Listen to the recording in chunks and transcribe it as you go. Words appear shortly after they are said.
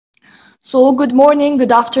Good morning,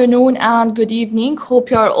 good afternoon, and good evening.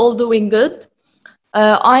 Hope you are all doing good.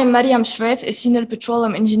 I'm Mariam Shref, a senior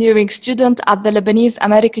petroleum engineering student at the Lebanese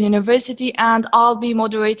American University, and I'll be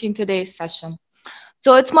moderating today's session.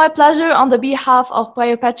 So it's my pleasure on the behalf of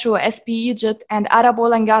BioPetro SP Egypt and Arab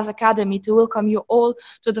Oil and Gas Academy to welcome you all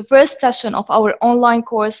to the first session of our online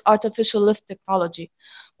course, Artificial Lift Technology,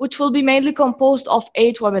 which will be mainly composed of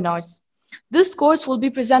 8 webinars. This course will be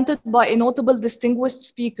presented by a notable distinguished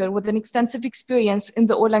speaker with an extensive experience in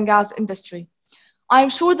the oil and gas industry. I am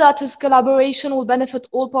sure that his collaboration will benefit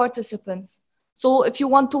all participants. So if you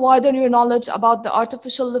want to widen your knowledge about the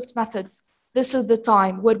artificial lift methods, this is the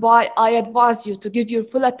time whereby I advise you to give your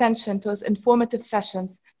full attention to his informative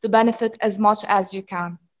sessions to benefit as much as you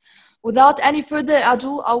can. Without any further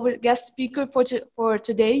ado, our guest speaker for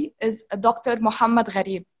today is Dr. Mohamed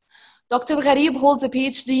Ghareeb. Dr. Ghareeb holds a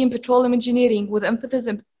PhD in petroleum engineering with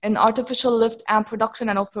emphasis in artificial lift and production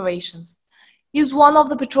and operations. He is one of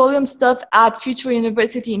the petroleum staff at Future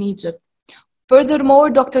University in Egypt. Furthermore,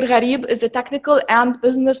 Dr. Ghareeb is a technical and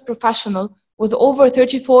business professional with over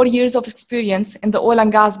 34 years of experience in the oil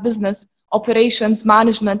and gas business, operations,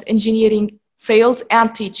 management, engineering, sales,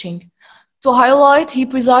 and teaching. To highlight, he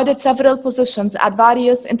presided several positions at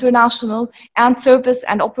various international and service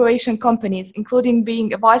and operation companies, including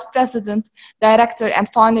being a vice president, director, and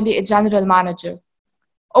finally a general manager.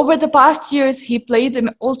 Over the past years, he played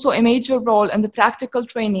also a major role in the practical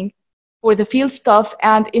training for the field staff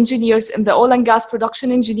and engineers in the oil and gas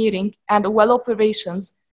production engineering and well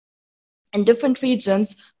operations in different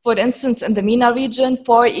regions, for instance, in the MENA region,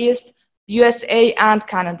 Far East, the USA, and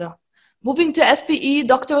Canada. Moving to SPE,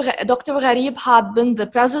 Dr. Ghareeb had been the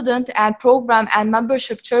president and program and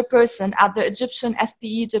membership chairperson at the Egyptian SPE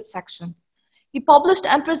Egypt section. He published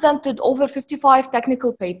and presented over 55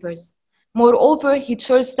 technical papers. Moreover, he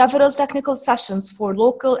chairs several technical sessions for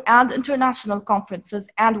local and international conferences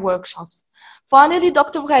and workshops. Finally,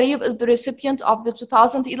 Dr. Ghareeb is the recipient of the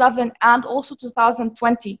 2011 and also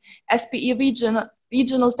 2020 SPE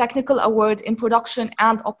Regional Technical Award in Production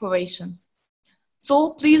and Operations.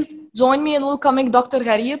 So please join me in welcoming Dr.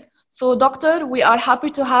 Ghareeb. So Doctor, we are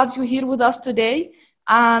happy to have you here with us today.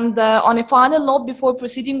 And on a final note, before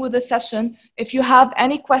proceeding with the session, if you have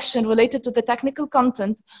any question related to the technical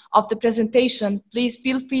content of the presentation, please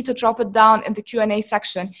feel free to drop it down in the Q&A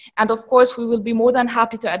section. And of course, we will be more than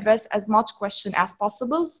happy to address as much question as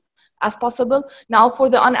possible. Now, for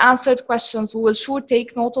the unanswered questions, we will sure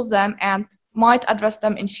take note of them and might address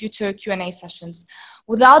them in future Q&A sessions.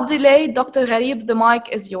 Without delay, Dr. Ghareeb, the mic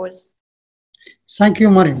is yours. Thank you,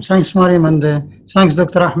 Mariam. Thanks, Mariam, and thanks,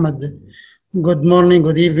 Dr. Ahmed. Good morning,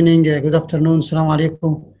 good evening, good afternoon. Assalamu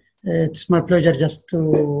alaikum. It's my pleasure just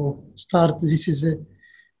to start. This is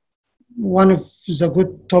one of the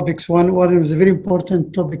good topics, one of the very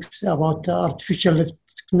important topics about artificial lift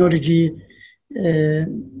technology.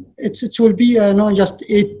 It will be just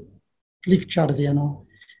 8 lectures,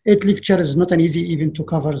 8 lectures is not an easy even to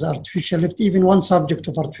cover the artificial lift, even one subject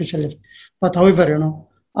of artificial lift. But however,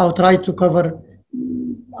 I'll try to cover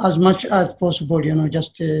as much as possible,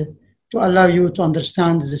 just to allow you to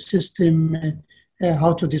understand the system,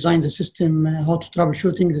 how to design the system, how to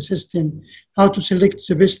troubleshooting the system, how to select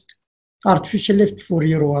the best artificial lift for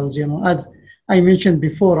your wells. As I mentioned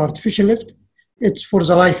before, artificial lift, it's for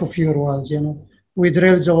the life of your wells. We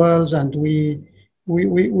drill the wells and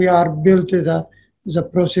we are built the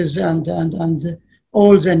process and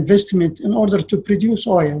all the investment in order to produce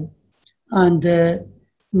oil. And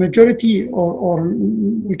majority, or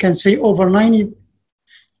we can say over 90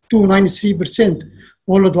 to 93%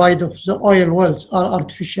 worldwide of the oil wells are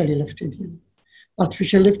artificially lifted.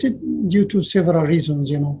 Artificially lifted due to several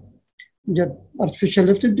reasons. They're artificially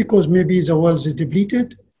lifted because maybe the wells is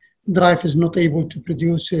depleted, drive is not able to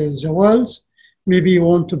produce the wells, maybe you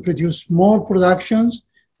want to produce more productions,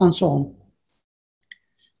 and so on.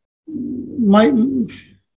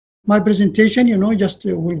 My presentation, just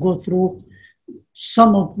will go through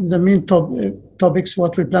some of the main topics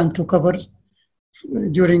what we plan to cover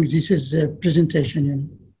during this presentation.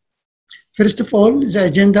 First of all, the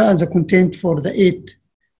agenda and the content for the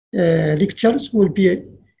 8 lectures will be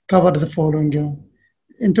cover the following.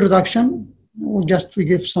 Introduction, we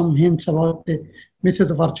give some hints about the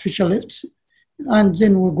method of artificial lifts, and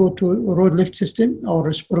then we'll go to road lift system or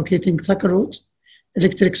reciprocating sucker roads,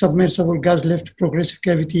 electric submersible gas lift, progressive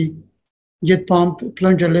cavity, jet pump,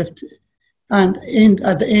 plunger lift, and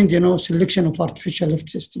at the end, selection of artificial lift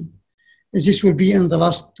system. This will be in the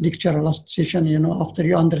last lecture, last session, after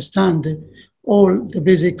you understand all the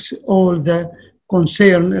basics, all the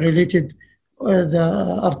concern related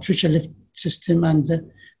the artificial lift system and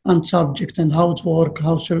and subject and how to work,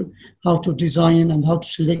 how to design and how to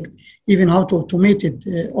select, even how to automate it,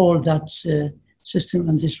 all that system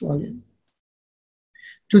and this one.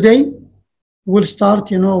 Today, we'll start,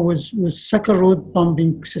 with second road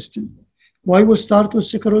pumping system. Why we'll start with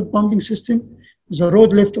second road pumping system? The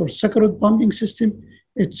road lift or second road pumping system,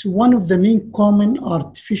 it's one of the main common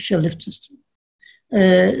artificial lift system.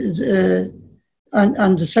 And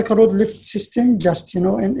the second road lift system, just,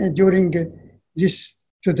 during this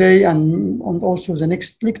today and also the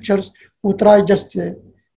next lectures, we'll try just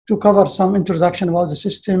to cover some introduction about the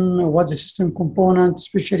system, what the system components,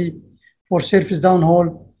 especially for surface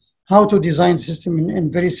downhole, how to design the system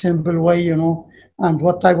in very simple way, and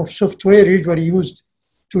what type of software usually used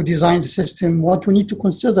to design the system, what we need to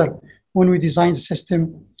consider when we design the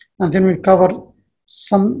system. And then we'll cover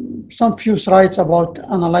some few slides about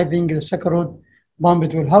analyzing the second road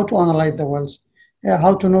pumped well, how to analyze the wells,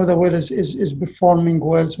 how to know the well is performing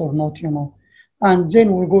wells or not, And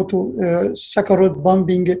then we go to second road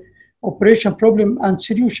pumping operation problem and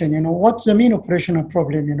solution, what's the main operational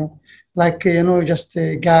problem, like, just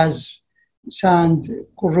gas, sand,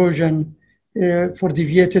 corrosion, for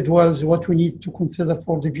deviated wells, what we need to consider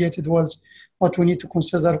for deviated wells, what we need to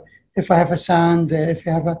consider if I have a sand, if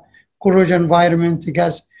I have a corrosion environment,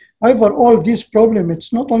 gas. However, all this problem,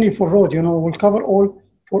 it's not only for road, we'll cover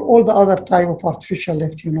for all the other type of artificial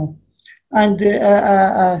lift, And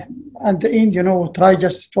at the end, we'll try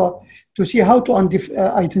just to see how to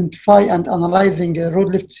identify and analyzing a road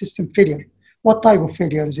lift system failure. What type of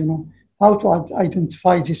failures, how to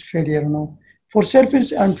identify this failure, for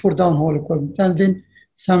surface and for downhole equipment. And then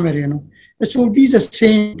summary, This will be the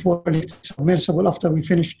same for lift submersible after we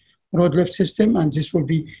finish road lift system, and this will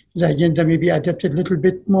be the agenda maybe adapted a little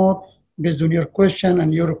bit more based on your question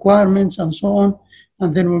and your requirements and so on.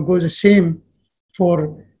 And then we'll go the same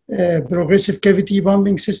for progressive cavity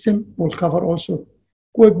pumping system. We'll cover also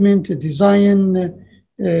equipment, design,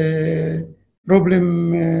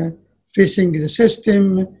 problem facing the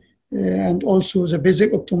system, and also the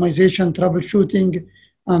basic optimization, troubleshooting,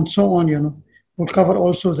 and so on, We'll cover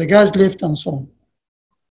also the gas lift and so on.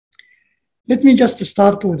 Let me just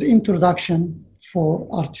start with the introduction for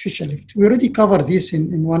artificial lift. We already covered this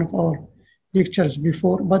in one of our lectures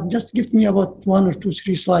before, but just give me about 1 or 2,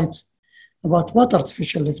 3 slides about what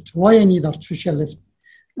artificial lift, why I need artificial lift,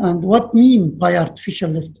 and what mean by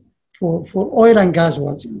artificial lift for oil and gas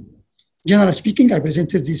wells. Generally speaking, I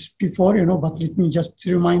presented this before, but let me just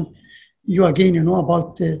remind you again,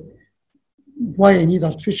 about why I need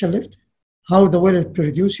artificial lift, how the well is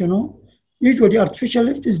produced, Usually artificial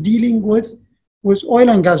lift is dealing with oil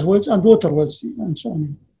and gas wells and water wells and so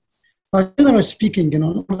on. But generally speaking, in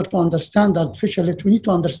order to understand artificial lift, we need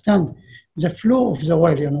to understand the flow of the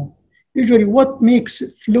well, Usually what makes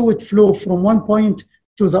fluid flow from one point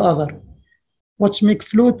to the other? What makes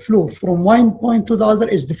fluid flow from one point to the other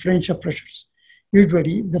is differential pressures.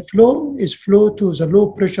 Usually the flow is flow to the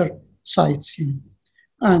low pressure sites.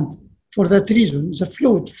 And for that reason, the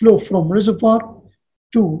fluid flow from reservoir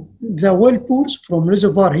to the well pores, from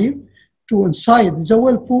reservoir here to inside the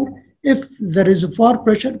well pore, if the reservoir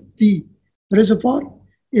pressure, P reservoir,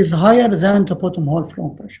 is higher than the bottom hole flow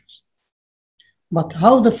pressures. But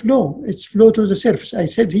how the flow? It's flow to the surface. I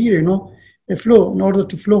said here, the flow, in order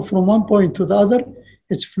to flow from one point to the other,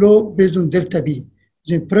 it's flow based on delta B.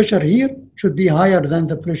 The pressure here should be higher than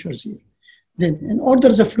the pressures here. Then in order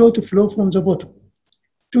the flow to flow from the bottom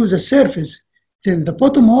to the surface, then the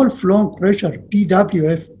bottom hole flow pressure,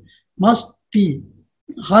 PWF, must be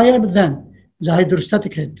higher than the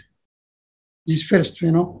hydrostatic head. This first,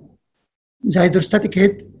 the hydrostatic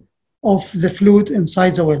head of the fluid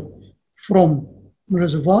inside the well, from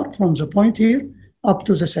reservoir, from the point here, up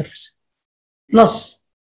to the surface. Plus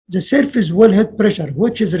the surface wellhead pressure,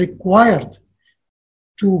 which is required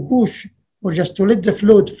to push or just to let the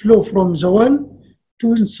fluid flow from the well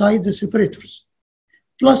to inside the separators.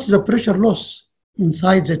 Plus the pressure loss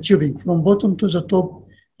inside the tubing from bottom to the top,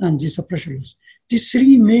 and this pressure loss. These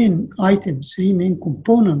 3 main items, 3 main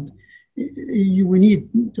components, we need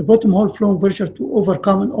the bottom hole flowing pressure to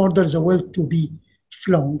overcome in order the well to be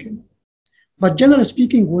flowing. But generally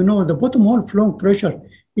speaking, we know the bottom hole flowing pressure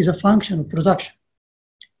is a function of production.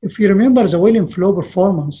 If you remember the well in flow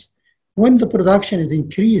performance, when the production is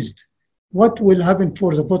increased, what will happen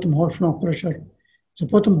for the bottom hole flow pressure? The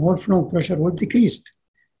bottom hole flow pressure will decrease.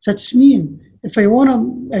 That means if I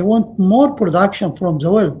want more production from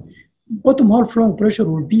the well, bottom hole flow pressure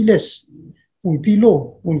will be less, will be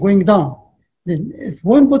low, will going down. Then if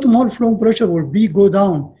when bottom hole flow pressure will go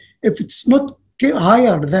down, if it's not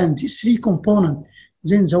higher than these 3 components,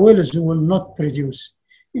 then the wells will not produce.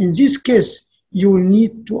 In this case, you will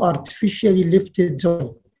need to artificially lift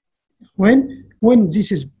the well. When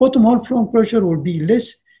this is bottom hole flowing pressure will be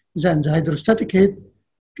less than the hydrostatic head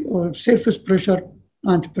or surface pressure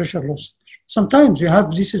and pressure loss. Sometimes you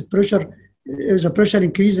have this is pressure, if the pressure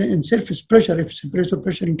increase in surface pressure, if surface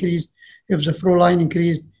pressure increased, if the flow line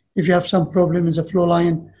increased, if you have some problem in the flow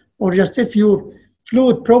line, or just if your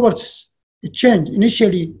fluid properties change.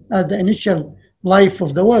 Initially, at the initial life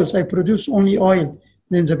of the wells, I produce only oil.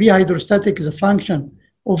 Then the B hydrostatic is a function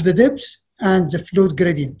of the depths and the fluid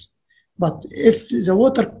gradient. But if the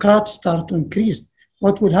water cut start to increase,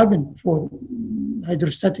 what will happen for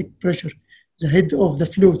hydrostatic pressure? The head of the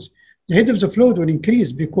fluids. The head of the fluid will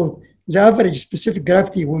increase because the average specific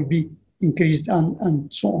gravity will be increased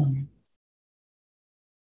and so on.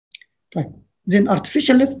 Right. Then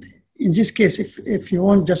artificial lift, in this case, if you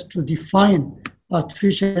want just to define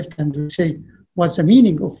artificial lift and we say what's the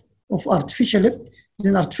meaning of artificial lift,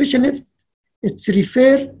 then artificial lift, it's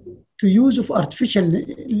refer to use of artificial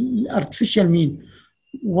mean.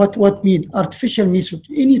 What mean? Artificial means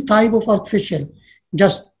any type of artificial,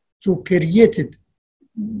 just to create it,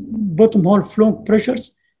 bottom hole flow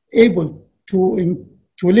pressures able to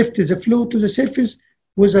lift the flow to the surface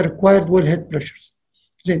with the required wellhead pressures.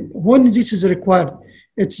 Then when this is required,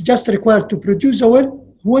 it's just required to produce the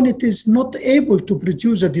well when it is not able to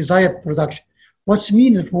produce the desired production. What's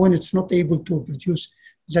mean when it's not able to produce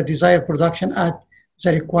the desired production at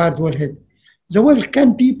the required wellhead? The well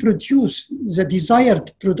can be produce the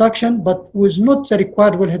desired production, but with not the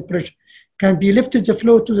required wellhead pressure. Can be lifted the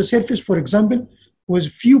flow to the surface, for example, with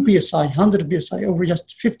few PSI, 100 PSI, or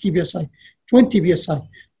just 50 PSI, 20 PSI.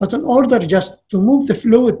 But in order just to move the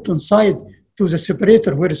fluid inside to the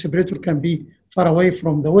separator, where the separator can be far away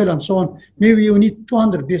from the well and so on, maybe you need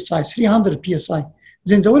 200 PSI, 300 PSI.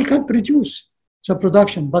 Then the well can produce the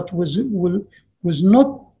production, but was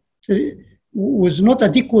not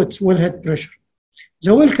adequate wellhead pressure.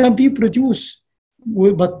 The well can be produced,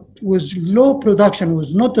 but with low production,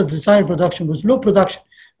 was not a desired production, was low production.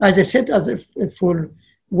 As I said, for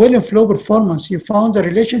well and flow performance, you found the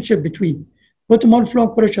relationship between bottom hole flow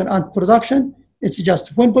pressure and production. It's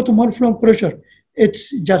just when bottom hole flow pressure,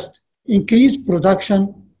 it's just increased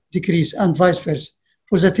production, decrease, and vice versa.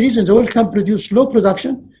 For that reason, the well can produce low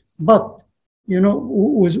production, but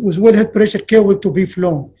with wellhead pressure capable to be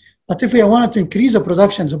flown. But if we wanted to increase the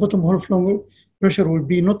production, the bottom hole flow pressure will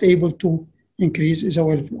be not able to increase the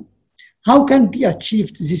well flow. How can be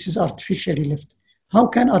achieved? This is artificially lift. How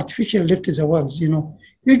can artificially lift the wells?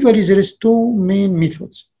 Usually there is two main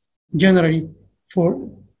methods generally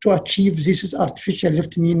to achieve this is artificial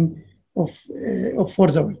lift mean for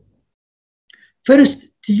the well.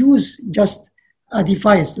 First, to use just a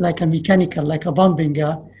device like a mechanical, like a pumping,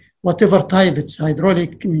 whatever type, it's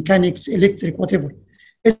hydraulic, mechanics, electric, whatever.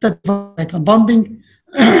 It's a device like a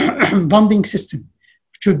pumping system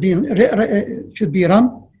should be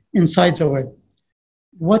run inside the well.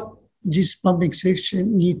 What this pumping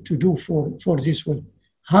section need to do for this well?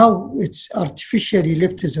 How it's artificially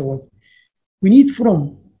lifted the well? We need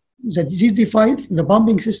from this device, the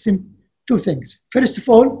pumping system, two things. First of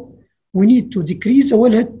all, we need to decrease the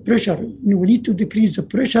wellhead pressure. We need to decrease the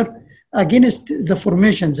pressure against the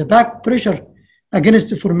formation, the back pressure against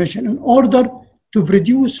the formation in order to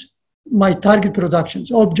produce my target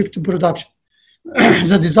productions, object production,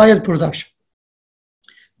 the desired production.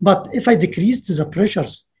 But if I decrease the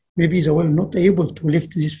pressures, maybe the well not able to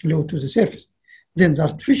lift this flow to the surface. Then the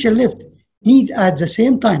artificial lift need at the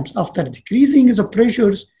same time, after decreasing the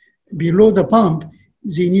pressures below the pump,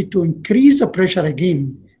 they need to increase the pressure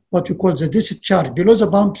again, what we call the discharge. Below the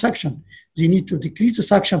pump section, they need to decrease the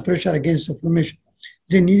suction pressure against the formation.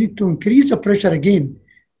 They need to increase the pressure again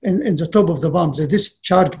in the top of the pump, the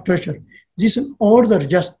discharge pressure. This in order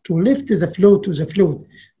just to lift the flow to the fluid,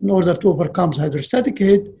 in order to overcome the hydrostatic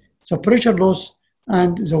head, the pressure loss,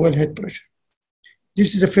 and the wellhead pressure.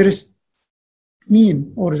 This is the first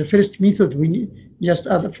mean or the first method we need just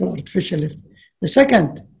add for artificial lift. The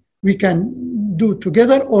second we can do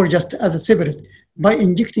together or just add separate by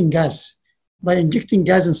injecting gas. By injecting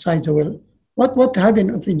gas inside the well. What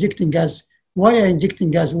happened of injecting gas? Why are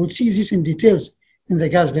injecting gas? We'll see this in details in the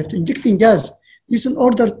gas lift. Injecting gas is in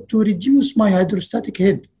order to reduce my hydrostatic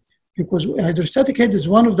head, because hydrostatic head is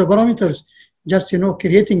one of the parameters just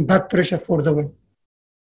creating back pressure for the well.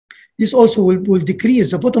 This also will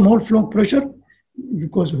decrease the bottom hole flow pressure,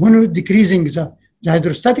 because when we're decreasing the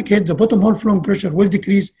hydrostatic head, the bottom hole flow pressure will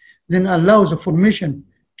decrease, then allows the formation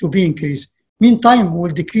to be increased. Meantime,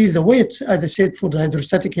 we'll decrease the weights, as I said, for the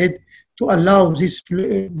hydrostatic head to allow this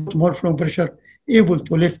bottom hole flow pressure able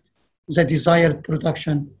to lift the desired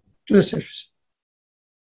production to the surface.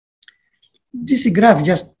 This graph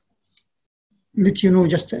just let you know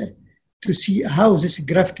just to see how this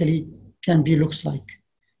graphically can be looks like.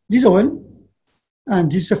 This is a well,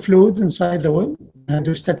 and this is a fluid inside the well,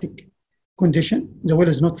 hydrostatic condition. The well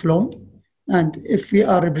is not flowing. And if we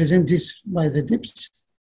are represent this by the depths,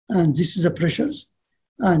 and this is the pressures,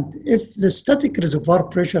 and if the static reservoir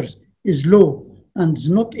pressure is low and is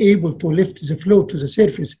not able to lift the flow to the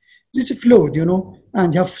surface, this is fluid, you know,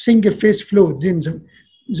 and you have single phase fluid, then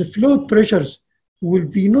the fluid pressures will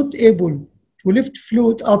be not able to lift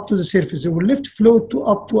fluid up to the surface. It will lift fluid to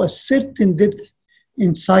up to a certain depth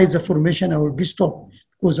inside the formation and will be stopped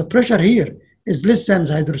because the pressure here is less than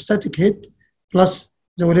the hydrostatic head plus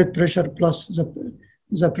the wellhead pressure plus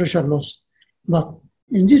the pressure loss. But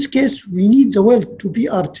in this case, we need the well to be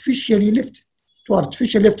artificially lifted. To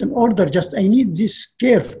artificially lift in order, just I need this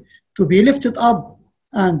curve to be lifted up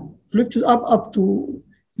and lifted up to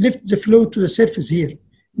lift the flow to the surface here.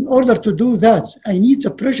 In order to do that, I need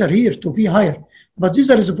the pressure here to be higher. But these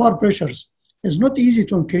are reservoir pressures. It's not easy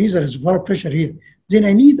to increase the reservoir pressure here. Then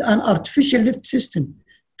I need an artificial lift system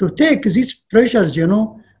to take these pressures, you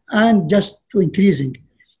know, and just to increasing.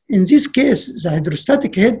 In this case, the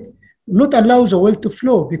hydrostatic head not allow the well to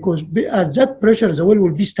flow because at that pressure, the well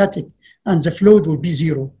will be static and the fluid will be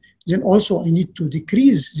zero. Then also I need to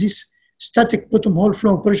decrease this static bottom hole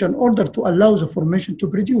flow pressure in order to allow the formation to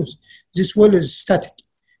produce. This well is static.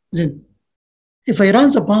 Then if I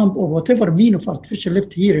run the pump or whatever mean of artificial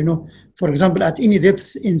lift here, you know, for example, at any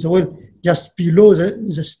depth in the well, just below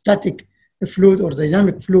the static fluid or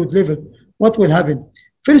dynamic fluid level, what will happen?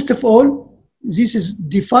 First of all, this is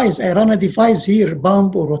device, I run a device here,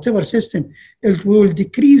 pump or whatever system, it will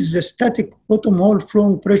decrease the static bottom hole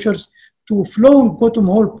flowing pressures to flowing bottom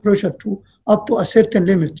hole pressure to up to a certain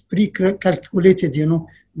limit, pre-calculated, you know,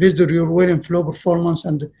 based on your well and flow performance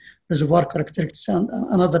and reservoir characteristics and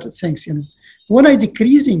other things, you know. When I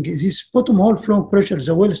decreasing this bottom hole flow pressure,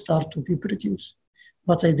 the well start to be produced.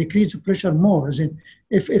 But I decrease the pressure more. Then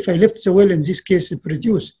if I lift the well, in this case, it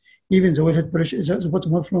produce, even the wellhead pressure, the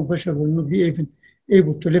bottom hole flow pressure will not be even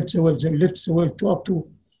able to lift the well. They lift the well to up to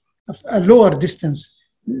a lower distance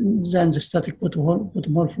than the static bottom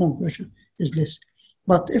hole flow pressure is less.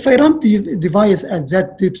 But if I run the device at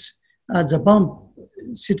that depth, at the pump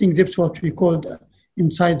sitting depth, what we call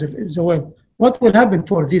inside the well, what will happen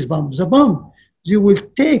for this pump? The pump, they will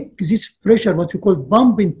take this pressure, what we call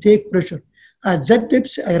pump intake pressure. At that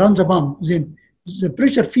depth, I run the pump. Then the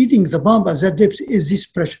pressure feeding the pump at that depth is this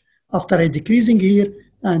pressure. After I decreasing here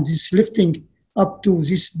and this lifting up to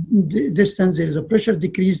this distance, there is a pressure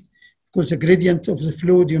decrease because the gradient of the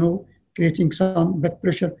fluid, you know, creating some back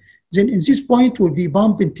pressure. Then in this point will be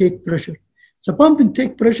pump intake pressure. The pump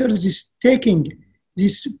intake pressure is taking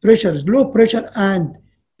these pressures, low pressure, and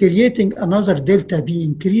creating another delta B,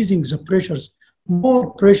 increasing the pressures,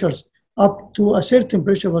 more pressures up to a certain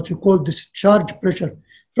pressure, what we call discharge pressure.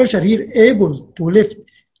 Pressure here able to lift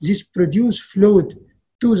this produced fluid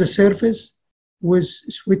to the surface with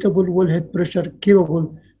suitable wellhead pressure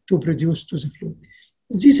capable to produce to the fluid.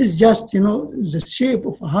 This is just, you know, the shape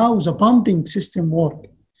of how the pumping system works.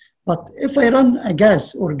 But if I run a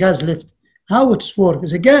gas or gas lift, how it's work?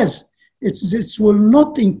 The gas, it will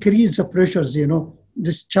not increase the pressures, you know,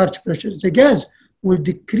 discharge pressure. The gas will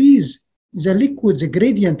decrease the liquid, the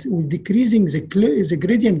gradient will decreasing the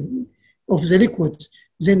gradient of the liquids.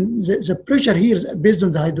 Then the pressure here is based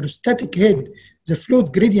on the hydrostatic head. The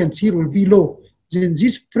fluid gradients here will be low. Then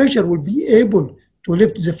this pressure will be able to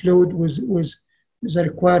lift the fluid with the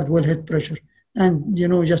required wellhead pressure. And, you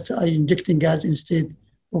know, just I injecting gas instead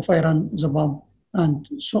of I run the pump and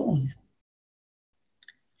so on.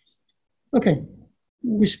 Okay,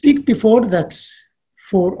 we speak before that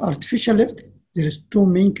for artificial lift, there is two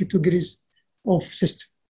main categories of system,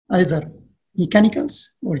 either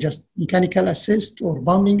mechanicals or just mechanical assist or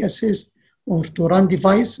pumping assist or to run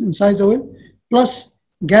device inside the well, plus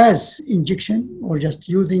gas injection or just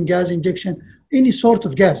using gas injection, any sort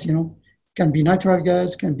of gas, you know, can be natural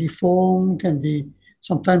gas, can be foam, can be,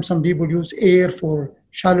 sometimes some people use air for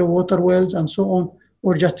shallow water wells and so on,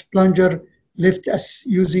 or just plunger lift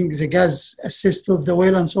using the gas assist of the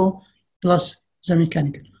well and so on, plus the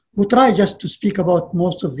mechanical. We'll try just to speak about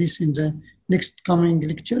most of this in the next coming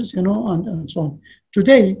lectures, you know, and so on.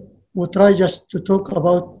 Today, we'll try just to talk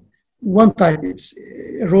about one type, it's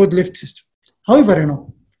a road lift system. However, you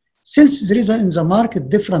know, since there is in the market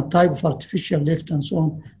different type of artificial lift and so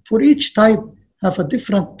on, for each type have a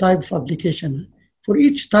different type of application. For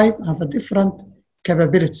each type have a different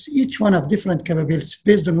capabilities. Each one have different capabilities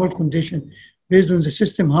based on well condition, based on the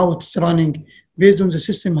system, how it's running, based on the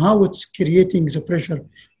system, how it's creating the pressure,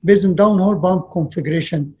 based on downhole pump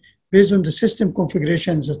configuration, based on the system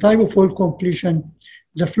configurations, the type of oil completion,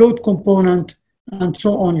 the float component, and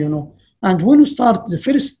so on, And when you start, the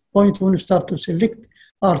first point when you start to select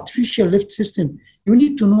artificial lift system, you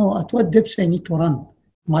need to know at what depths I need to run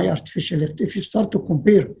my artificial lift. If you start to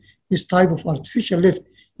compare this type of artificial lift,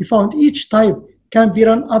 you found each type can be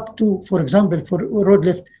run up to, for example, for road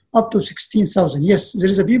lift, up to 16,000. Yes, there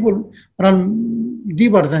is a people run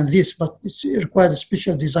deeper than this, but it requires a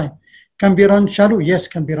special design. Can be run shallow? Yes,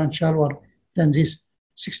 can be run shallower than this.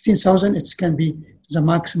 16,000, it can be the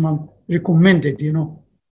maximum recommended,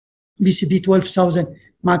 BCB 12,000,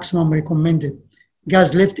 maximum recommended.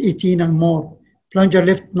 Gas lift 18 and more. Plunger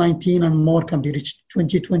lift 19 and more can be reached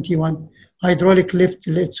 2021. Hydraulic lift,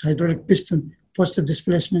 hydraulic piston, positive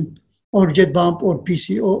displacement, or jet pump, or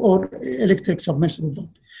PC, or electric submersible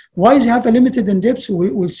pump. Why is it have a limited in depth?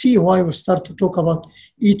 We'll see why we'll start to talk about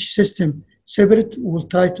each system separate. We'll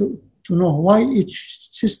try to know why each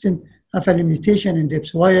system have a limitation in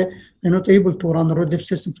depth. Why I'm not able to run a road lift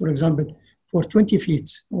system, for example, for 20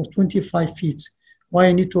 feet or 25 feet. Why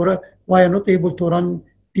I'm not able to run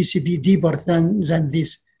PCB deeper than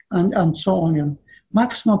this, and so on.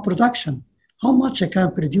 Maximum production, how much I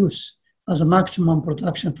can produce as a maximum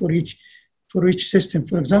production for each system.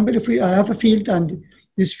 For example, if I have a field and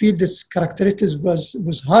this field, its characteristics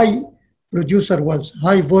was high producer wells,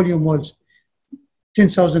 high volume wells,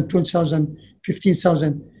 10,000, 20,000,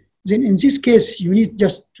 15,000. Then in this case, you need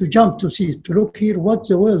just to jump to look here what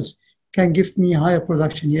the wells can give me higher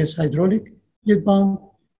production. Yes, hydraulic, jet pump,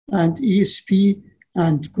 and ESP,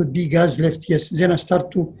 and could be gas lift. Yes, then I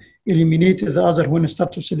start to eliminate the other. When I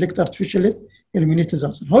start to select artificial lift, eliminate the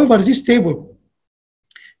other. However, this table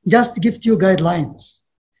just gives you guidelines.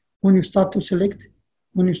 When you start to select,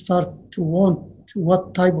 when you start to want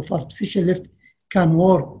what type of artificial lift can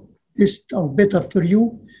work best or better for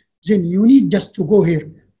you, then you need just to go here.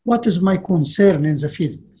 What is my concern in the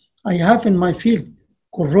field? I have in my field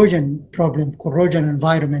corrosion problem, corrosion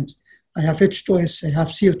environment. I have H2S, I have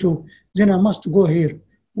CO2. Then I must go here.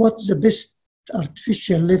 What's the best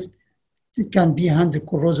artificial lift? It can be handle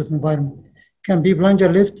corrosive environment. Can be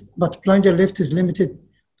plunger lift, but plunger lift is limited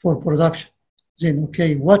for production. Then,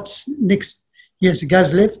 okay, what's next? Yes,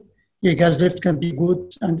 gas lift. Yeah, gas lift can be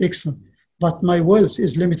good and excellent, but my wells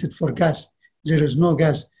is limited for gas. There is no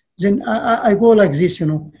gas. Then I go like this,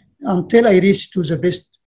 until I reach to the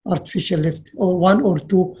best artificial lift, or one or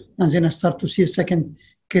two, and then I start to see a second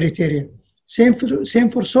criteria. Same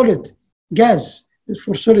for solid gas.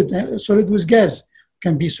 For solid with gas,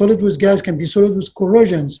 can be solid with gas, can be solid with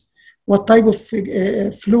corrosions. What type of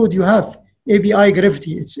fluid you have? API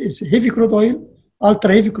gravity. It's heavy crude oil,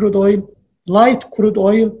 ultra heavy crude oil, light crude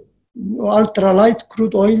oil, ultra light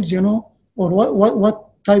crude oils, or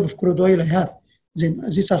what type of crude oil I have. Then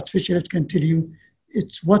this artificial lift can tell you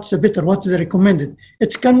it's what's the better, what's the recommended.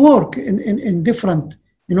 It can work in different,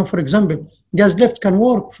 for example, gas lift can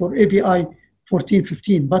work for API 14,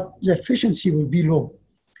 15, but the efficiency will be low,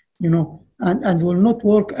 and will not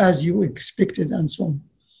work as you expected, and so on.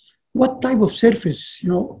 What type of surface,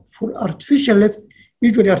 for artificial lift,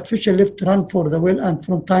 usually artificial lift run for the well, and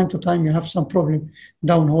from time to time you have some problem,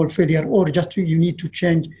 downhole failure, or just you need to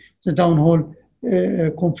change the downhole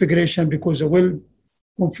configuration because the well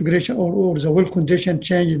configuration or the well condition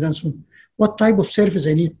changed and so on. What type of surface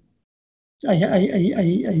I need?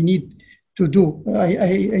 I need to do.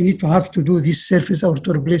 I need to have to do this surface or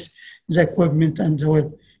to replace the equipment and the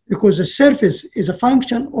well, because the surface is a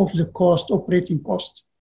function of the cost, operating cost.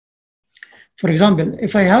 For example,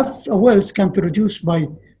 if I have a wells can be produced by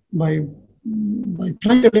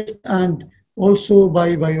plunger lift and also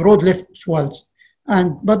by road lift wells.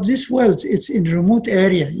 But these wells, it's in remote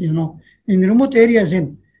area, in remote areas,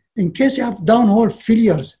 in case you have downhole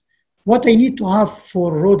failures, what I need to have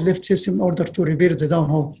for road lift system in order to repair the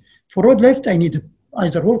downhole. For road lift, I need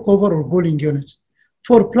either workover or pulling units.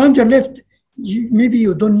 For plunger lift, maybe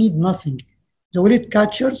you don't need nothing. The well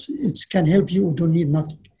catchers, it can help you don't need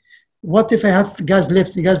nothing. What if I have gas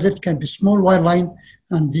lift? The gas lift can be small wire line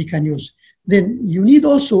and we can use. Then you need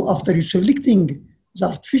also, after you selecting the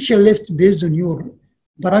artificial lift based on your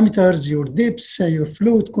parameters, your depths, your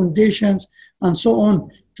fluid conditions, and so on,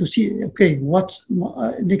 to see, okay, what's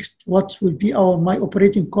next, what will be my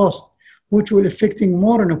operating cost, which will affecting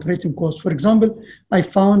more on operating cost. For example, I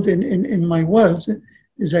found in my wells,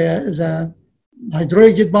 the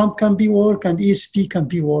hydraulic jet pump can be work and ESP can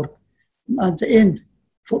be work. At the end,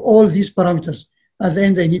 for all these parameters, at the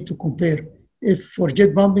end I need to compare. If for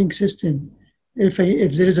jet pumping system, if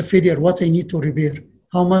there is a failure, what I need to repair,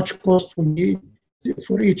 how much cost will be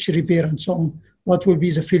for each repair and so on, what will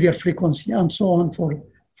be the failure frequency and so on for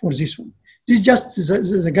this one. This is just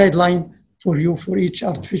the guideline for you for each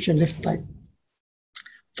artificial lift type.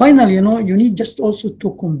 Finally, you need just also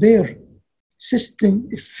to compare system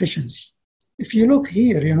efficiency. If you look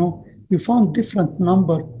here, you found different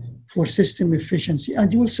number for system efficiency,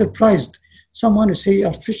 and you will surprised someone who say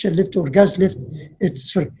artificial lift or gas lift.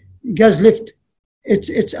 It's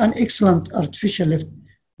an excellent artificial lift,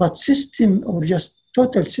 but system or just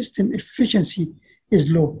total system efficiency is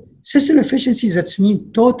low. System efficiency, that's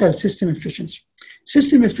mean total system efficiency.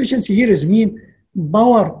 System efficiency here is mean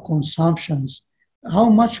power consumptions, how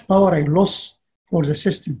much power I lost for the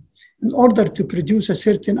system in order to produce a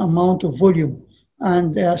certain amount of volume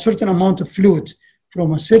and a certain amount of fluid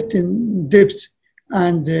from a certain depth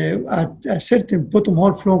and at a certain bottom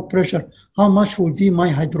hole flow pressure, how much will be my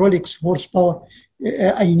hydraulics horsepower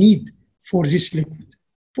I need for this liquid,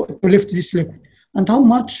 to lift this liquid, and how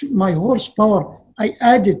much my horsepower I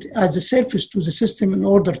added as a surface to the system in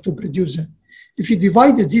order to produce that. If you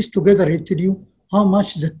divided these together, it tell you how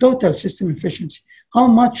much the total system efficiency, how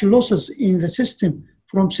much losses in the system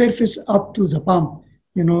from surface up to the pump,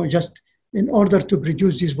 just in order to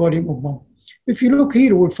produce this volume of pump. If you look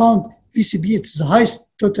here, we'll found VCB, it's the highest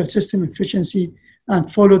total system efficiency,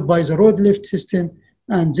 and followed by the road lift system,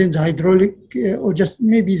 and then the hydraulic, or just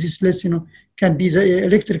maybe this list, can be the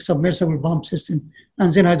electric submersible pump system,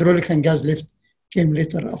 and then hydraulic and gas lift came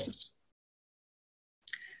later after.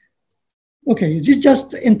 Okay, this is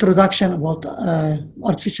just introduction about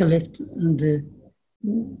artificial lift and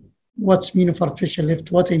what's mean of artificial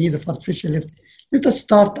lift, what I need of artificial lift. Let us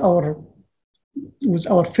start with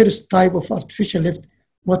our first type of artificial lift,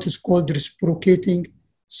 what is called reciprocating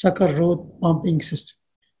sucker rod pumping system.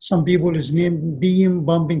 Some people is named beam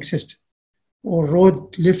pumping system or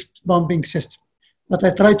road lift pumping system. But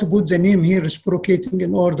I try to put the name here reciprocating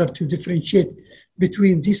in order to differentiate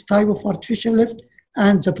between this type of artificial lift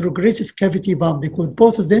and the progressive cavity pump, because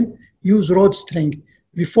both of them use rod string.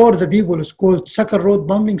 Before, the people is called sucker rod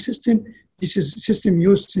pumping system. This is a system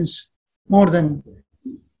used since more than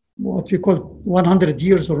what we call 100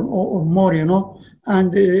 years or more,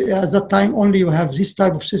 and at that time only you have this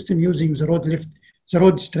type of system using the rod lift, the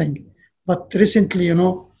rod string. But recently,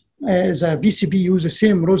 the BCB use the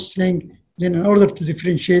same rod string. Then in order to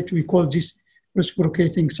differentiate, we call this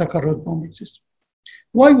reciprocating sucker rod pumping system.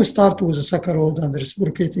 Why we start with the sucker rod and the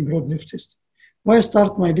reciprocating rod lift system? Why I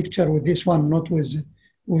start my lecture with this one, not with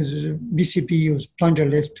BCB, with plunger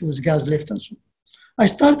lift, with gas lift, and so on. I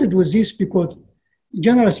started with this because,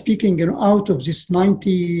 generally speaking, out of this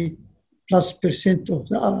 90+% of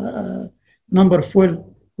the number of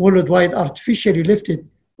well worldwide artificially lifted,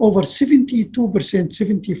 over 72%,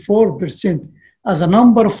 74% are the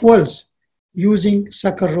number of wells using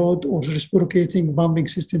sucker rod or reciprocating pumping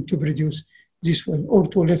system to produce this well or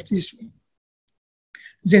to lift this well.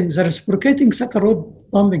 Then the reciprocating sucker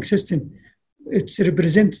rod pumping system, it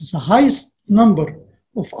represents the highest number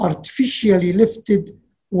of artificially lifted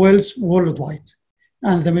wells worldwide.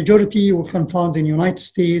 And the majority you can find in the United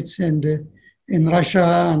States and in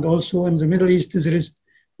Russia, and also in the Middle East. There is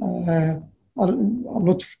a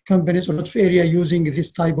lot of companies, a lot of area using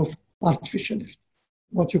this type of artificial lift.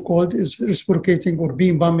 What you called is reciprocating or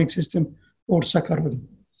beam pumping system or sucker rod.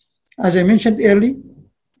 As I mentioned earlier,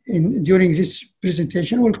 during this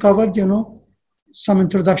presentation, we'll cover, some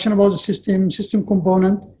introduction about the system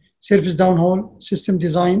component, surface downhole, system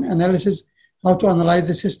design, analysis, how to analyze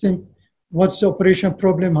the system, what's the operation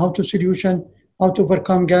problem, how to solution, how to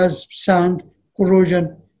overcome gas, sand,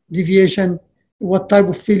 corrosion, deviation, what type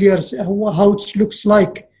of failures, how it looks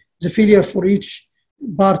like, the failure for each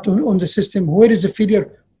part on the system, where is the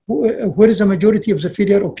failure, where is the majority of the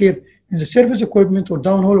failure occur in the surface equipment or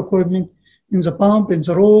downhole equipment, in the pump, in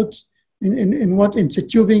the roads, in the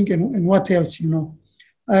tubing, and what else,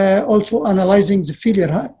 Also analyzing the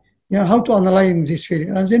failure, how to analyze this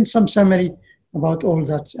failure, and then some summary about all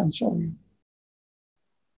that and so on.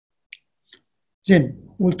 Then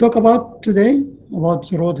we'll talk about today about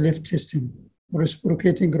the rod lift system,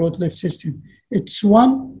 reciprocating rod lift system. It's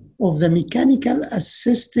one of the mechanical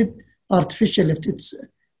assisted artificial lift.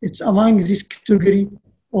 It's among this category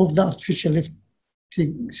of the artificial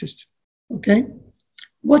lifting system. Okay,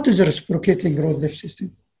 what is a reciprocating rod lift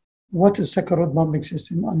system? What is sucker rod pumping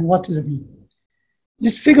system, and what is a beam?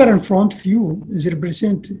 This figure in front of you is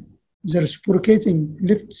represent the reciprocating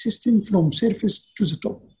lift system from surface to the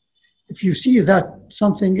top. If you see that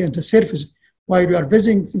something at the surface while you are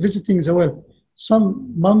visiting the well,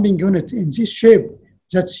 some pumping unit in this shape,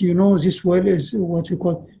 that's this well is what we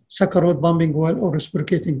call sucker rod pumping well or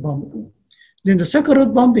reciprocating pumping well. Then the sucker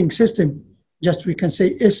rod pumping system, just we can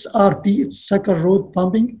say SRP, it's sucker rod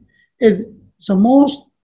pumping, is the most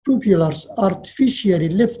popular artificially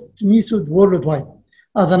lift method worldwide.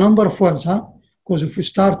 The number of wells, huh? Because if we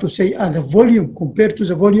start to say the volume compared to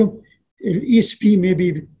the volume, ESP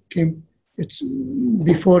maybe became it's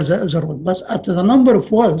before the road. But at the number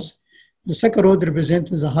of wells, the second road represents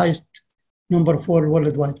the highest number of wells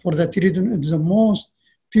worldwide. For that reason, it's the most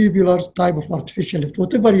popular type of artificial lift.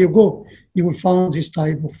 Whatever you go, you will find this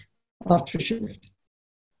type of artificial lift.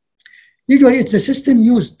 Usually, it's a system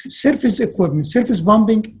used surface equipment, surface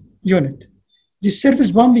pumping unit. This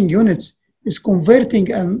surface pumping units is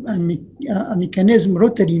converting a mechanism,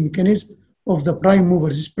 rotary mechanism of the prime mover.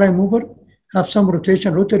 This prime mover have some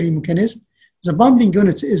rotation rotary mechanism. The pumping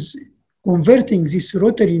unit is converting this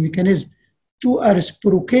rotary mechanism to a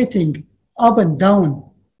reciprocating up and down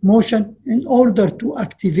motion in order to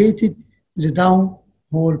activate the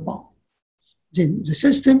downhole pump. Then the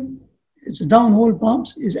system, the downhole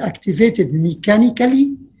pumps is activated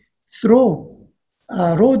mechanically through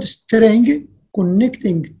a rod string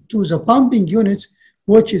connecting to the pumping units,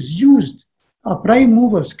 which is used. Prime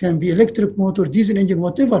movers can be electric motor, diesel engine,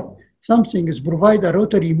 whatever. Something is provide a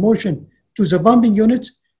rotary motion to the pumping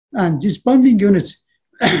units, and these pumping units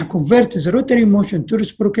convert the rotary motion to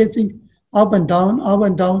reciprocating up and down, up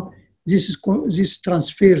and down. This is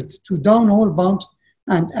transferred to downhole pumps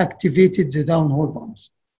and activated the downhole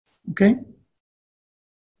pumps. Okay.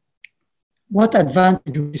 What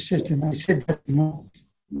advantage of this system? I said that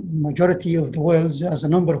majority of the wells, as a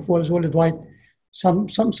number of wells worldwide, some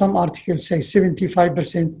articles say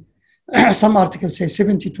 75%, some articles say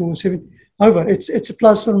 72, 70. However, it's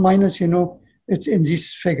plus or minus, it's in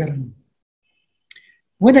this figure.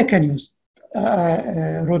 When I can use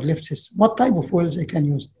road lift system, what type of wells I can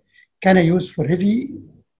use? Can I use for heavy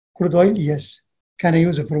crude oil? Yes. Can I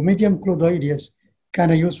use it for medium crude oil? Yes.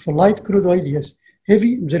 Can I use for light crude oil? Yes.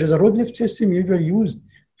 Heavy, there is a road lift system usually used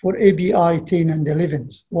for ABI 10 and 11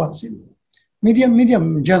 wells. Medium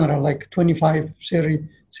in general, like 25, 30,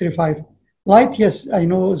 35. Light, yes, I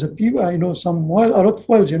know the people, I know some well, a lot of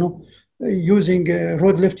wells, using a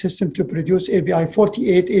road lift system to produce ABI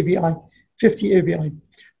 48 ABI, 50 ABI.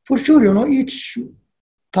 For sure, each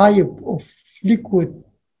type of liquid,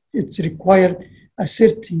 it's required a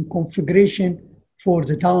certain configuration for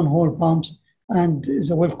the downhole pumps and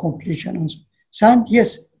the well completion. And sand,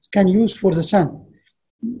 yes, can use for the sand.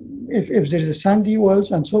 If there is a sandy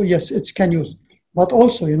wells, and so yes, it can use. But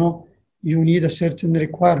also, you need a certain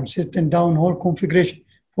requirement, certain downhole configuration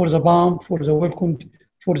for the pump, for the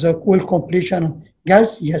well completion.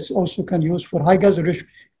 Gas, yes, also can use for high gas ratio.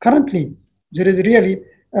 Currently, there is really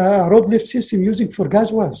a road lift system using for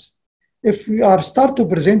gas wells. If we are start to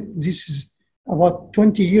present this is about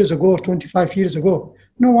 20 years ago or 25 years ago,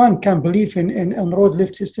 no one can believe in road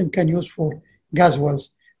lift system can use for gas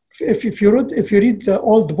wells. If you read the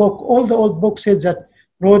old book, all the old book said that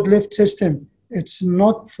road lift system, it's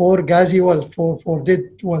not for gassy wells, for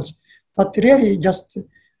dead wells. But really, just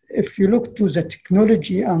if you look to the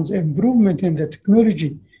technology and the improvement in the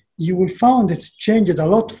technology, you will find it's changed a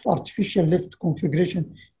lot of artificial lift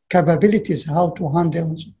configuration capabilities, how to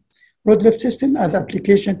handle. Road lift system as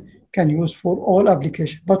application can use for all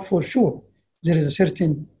applications, but for sure, there is a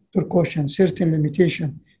certain precaution, certain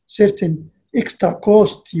limitation, certain extra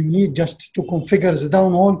cost you need just to configure the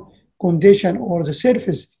downhole condition or the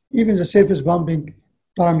surface, even the surface pumping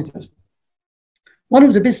parameters. One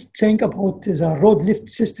of the best things about the road lift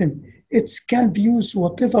system, it can be used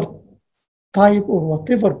whatever type or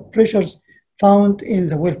whatever pressures found in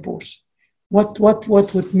the well bores. What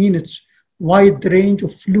would mean it's wide range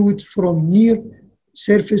of fluids from near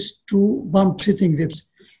surface to pump setting depths.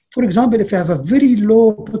 For example, if you have a very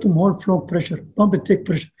low bottom hole flow pressure, pump and take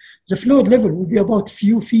pressure, the fluid level will be about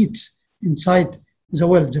few feet inside the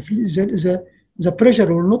well. The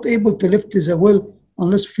pressure will not able to lift the well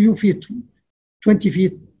unless few feet, 20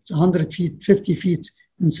 feet, 100 feet, 50 feet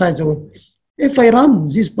inside the well. If I run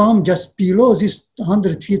this pump just below this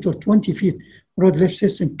 100 feet or 20 feet, road lift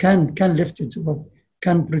system can lift it,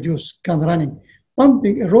 can produce, can running.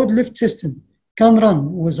 Pumping, a road lift system can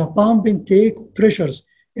run with a pump intake pressures.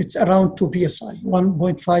 It's around 2 psi,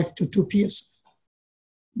 1.5 to 2 psi.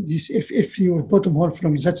 This, if your bottom hole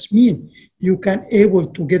from that's mean you can able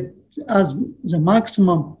to get as the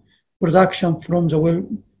maximum production from the well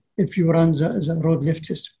if you run the road lift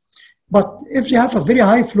system. But if you have a very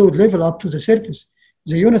high fluid level up to the surface,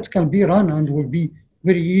 the unit can be run and will be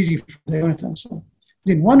very easy for the unit and so on.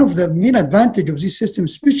 Then one of the main advantage of this system,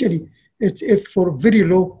 especially if for very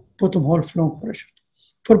low bottom hole flow pressure.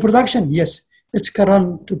 For production, yes, it can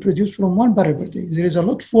run to produce from 1 barrel per day. There is a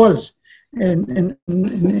lot of wells in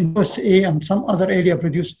USA and some other area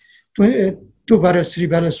produce 2 barrels, 3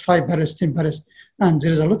 barrels, 5 barrels, 10 barrels. And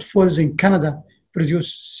there is a lot of wells in Canada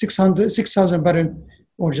produce 6,000 barrels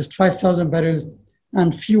or just 5,000 barrels,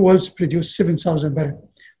 and few wells produce 7,000 barrels.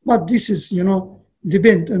 But this is,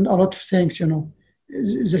 depend on a lot of things,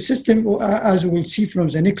 The system, as we'll see from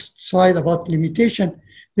the next slide about limitation,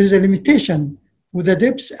 there is a limitation with the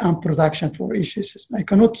depths and production for each system. I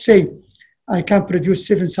cannot say I can produce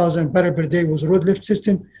 7,000 barrels per day with road lift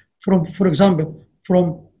system from, for example,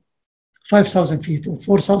 from 5,000 feet or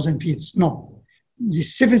 4,000 feet. No, the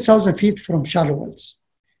 7,000 feet from shallow wells,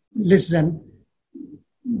 less than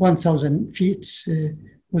 1,000 feet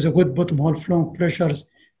with a good bottom hole flow pressures,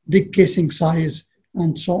 big casing size,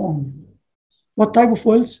 and so on. What type of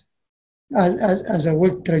wells? As a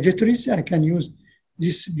well trajectories, I can use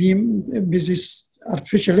this beam, this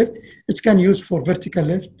artificial lift. It can use for vertical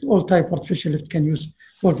lift. All type artificial lift can use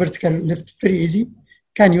for vertical lift, very easy.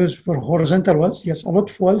 Can use for horizontal wells. Yes, a lot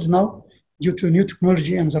of wells now, due to new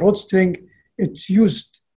technology and the rod string, it's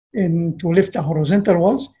used to lift a horizontal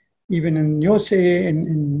wells, even in USA,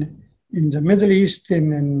 in the Middle East,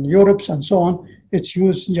 in Europe, and so on. It's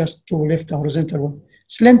used just to lift a horizontal well.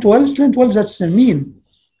 Slant wells, that's the mean.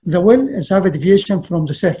 The well is have a deviation from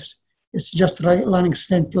the surface. It's just running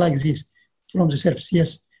slant like this from the surface.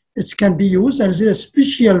 Yes, it can be used, and there are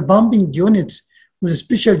special bumping units with a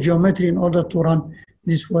special geometry in order to run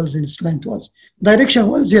these wells in slant wells. Direction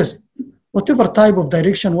wells, yes, whatever type of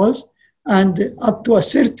direction wells, and up to a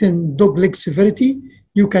certain dog leg severity,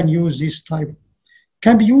 you can use this type.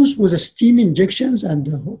 Can be used with a steam injections and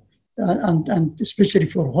especially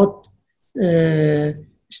for hot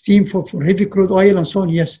steam for heavy crude oil and so on.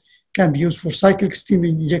 Yes, can be used for cyclic steam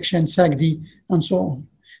injection, SAGD, and so on.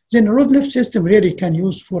 Then road lift system really can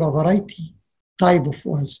use for a variety type of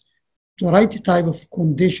wells, variety type of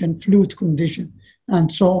condition, fluid condition, and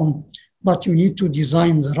so on. But you need to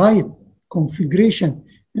design the right configuration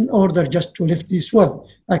in order just to lift this well.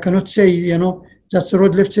 I cannot say, that the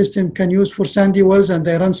road lift system can use for sandy wells and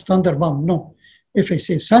they run standard pump. No. If I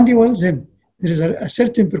say sandy wells, then there is a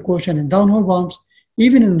certain precaution in downhole pumps,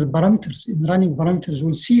 even in the parameters, in running parameters.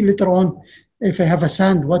 We'll see later on if I have a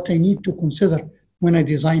sand, what I need to consider when I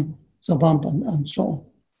design the pump and so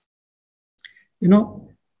on.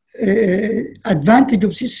 Advantage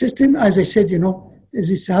of this system, as I said, is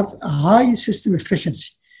this have a high system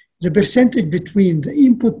efficiency. The percentage between the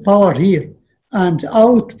input power here and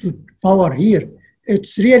output power here,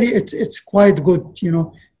 it's quite good.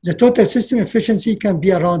 The total system efficiency can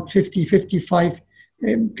be around 50, 55,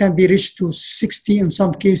 can be reached to 60 in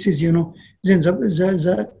some cases. Then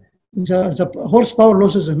the horsepower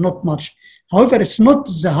losses are not much. However, it's not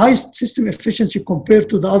the highest system efficiency compared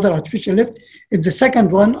to the other artificial lift. It's the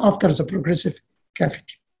second one after the progressive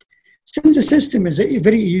cavity. Since the system is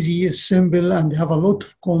very easy, simple, and have a lot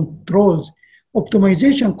of controls,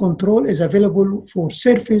 optimization control is available for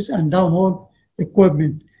surface and downhole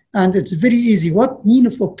equipment. And it's very easy. What mean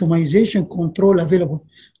of optimization control available?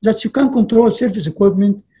 That you can control surface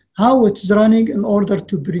equipment, how it's running in order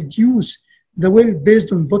to reduce the well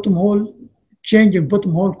based on bottom hole, change in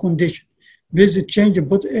bottom hole condition, based on change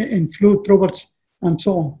in fluid properties, and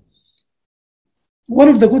so on. One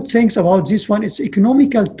of the good things about this one is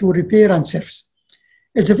economical to repair and service.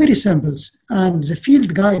 It's very simple, and the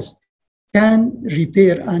field guys can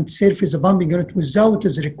repair and service the pumping unit without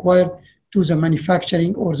it required to the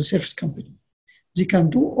manufacturing or the service company. They can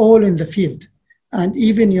do all in the field. And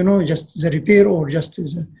even, just the repair or just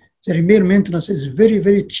the repair maintenance is very,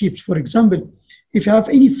 very cheap. For example, if you have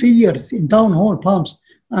any failures in downhole pumps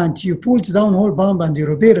and you pull the downhole pump and you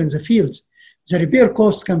repair in the fields, the repair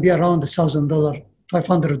cost can be around $1,000,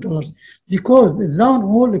 $500, because the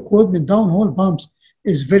downhole equipment, downhole pumps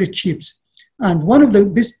is very cheap. And one of the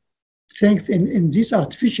best things in this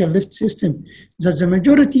artificial lift system that the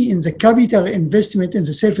majority in the capital investment in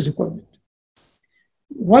the surface equipment.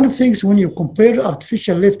 One of the things when you compare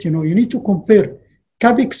artificial lift, you need to compare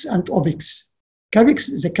CAPEX and OPEX.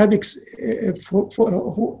 CAPEX, the CAPEX for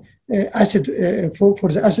the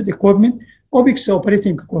asset equipment, OPEX, the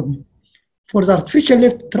operating equipment. For the artificial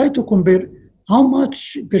lift, try to compare how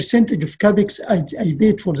much percentage of CAPEX I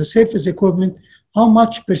paid for the surface equipment, how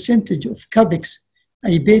much percentage of CAPEX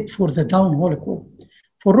I paid for the downhole equipment.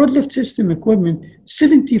 For road lift system equipment,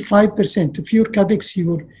 75% of your CAPEX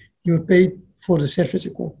you're paid for the surface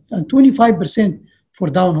equipment, and 25% for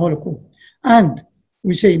downhole equipment. And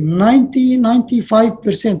we say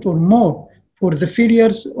 95% or more for the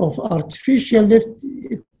failures of artificial lift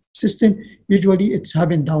system. Usually it's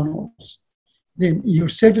happening downholes. Then your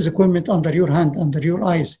surface equipment under your hand, under your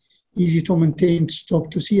eyes, easy to maintain, stop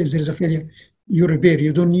to see if there is a failure. You repair.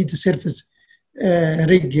 You don't need the surface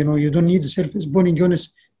rig, you don't need the surface boring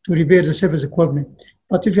units to repair the surface equipment.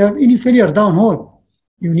 But if you have any failure downhole,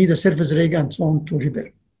 you need a surface rig and so on to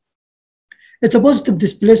repair. It's a positive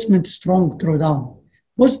displacement, strong throwdown.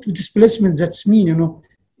 Positive displacement, that's mean,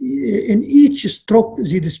 in each stroke,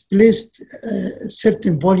 they displaced a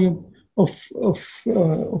certain volume of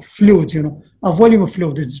fluid, a volume of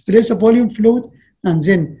fluid. They displace a volume of fluid, and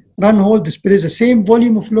then run hole displays the same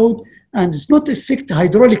volume of fluid, and it's not affected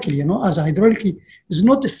hydraulically, as hydraulically is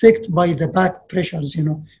not affected by the back pressures,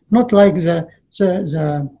 not like the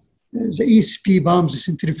ESP bombs, the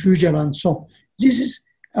centrifugal, and so. This is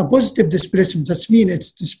a positive displacement. That means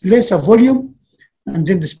it's displace a volume and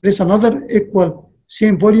then displace another equal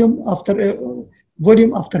same volume after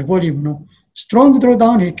volume. Strong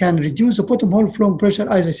drawdown, he can reduce the bottom hole flowing pressure,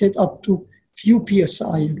 as I said, up to few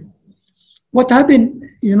PSI. What happened,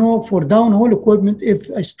 for downhole equipment, if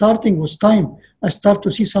starting with time, I start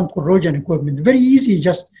to see some corrosion equipment. Very easy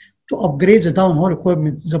just to upgrade the downhole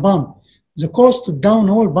equipment, the pump. The cost of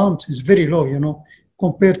downhole pumps is very low,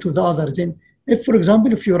 compared to the others. Then, if, for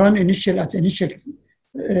example, if you run at initial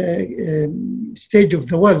stage of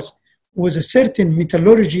the wells with a certain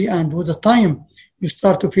metallurgy and with the time, you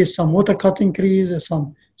start to face some water cut increase,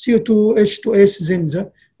 some CO2, H2S, then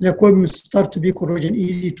the equipment start to be corrosion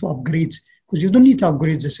easy to upgrade, because you don't need to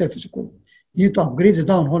upgrade the surface equipment. You need to upgrade the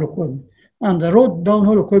downhole equipment. And the road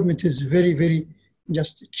downhole equipment is very, very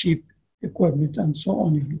just cheap equipment and so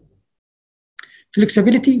on.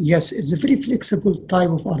 Flexibility, yes, it's a very flexible type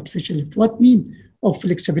of artificial lift. What mean of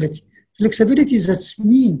flexibility? Flexibility is that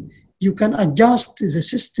mean you can adjust the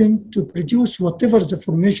system to produce whatever the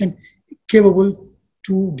formation capable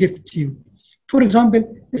to give to you. For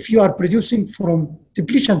example, if you are producing from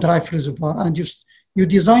depletion drive reservoir and you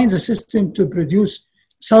design the system to produce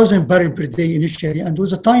 1,000 barrels per day initially, and with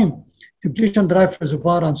the time, depletion drive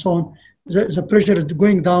reservoir and so on, the pressure is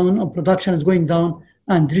going down and production is going down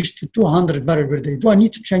and reach to 200 barrels per day. Do I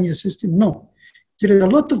need to change the system? No. There is a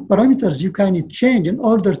lot of parameters you can change in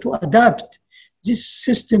order to adapt this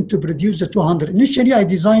system to produce the 200. Initially, I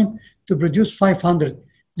designed to produce 500.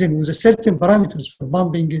 Then with a certain parameters for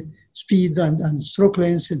pumping speed and stroke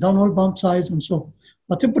length, downhole pump size, and so.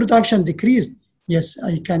 But if production decreased, yes,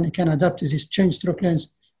 I can adapt this, change stroke length,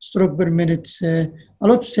 stroke per minute, a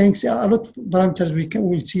lot of things, a lot of parameters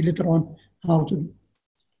we'll see later on how to do.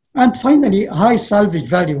 And finally, high salvage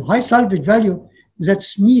value. High salvage value,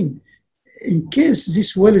 that's mean in case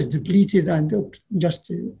this well is depleted and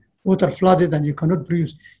just water flooded and you cannot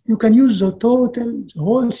produce, you can use the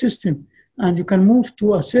whole system, and you can move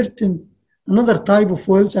to another type of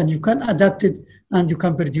wells, and you can adapt it and you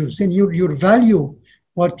can produce. Then your value,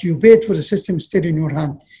 what you paid for the system, is still in your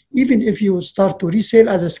hand. Even if you start to resell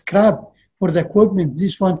as a scrap for the equipment,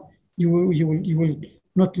 this one, you will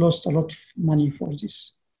not lose a lot of money for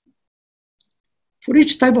this. For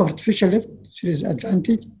each type of artificial lift, there is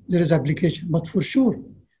advantage, there is application, but for sure,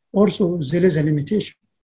 also there is a limitation.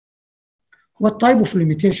 What type of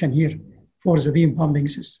limitation here for the beam pumping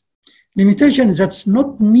system? Limitation that's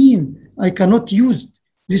not mean I cannot use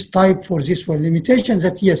this type for this one. Limitation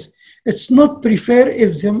that yes, it's not prefer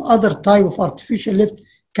if some other type of artificial lift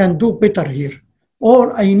can do better here,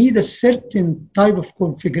 or I need a certain type of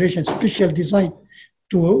configuration, special design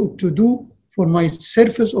to do for my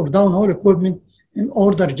surface or downhole equipment in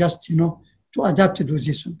order just, to adapt it with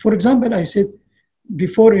this one. For example, I said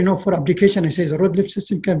before, for application, I say the rod lift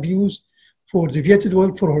system can be used for deviated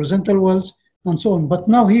well, for horizontal wells, and so on. But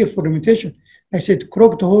now here for limitation, I said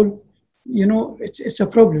crooked hole, it's a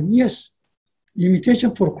problem. Yes,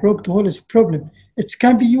 limitation for crooked hole is a problem. It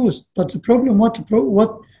can be used, but the problem,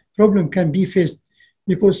 what problem can be faced?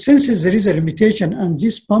 Because since there is a limitation and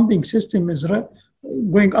this pumping system is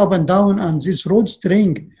going up and down and this road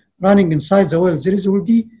string running inside the well, there will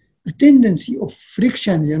be a tendency of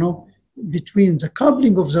friction, between the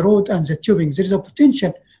coupling of the rod and the tubing. There is a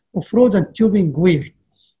potential of rod and tubing wear.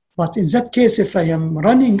 But in that case, if I am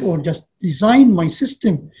running or just design my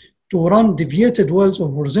system to run deviated wells or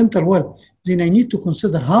horizontal well, then I need to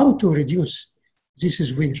consider how to reduce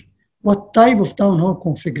this wear. What type of downhole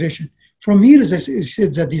configuration? From here, as I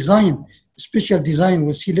said, the design, special design,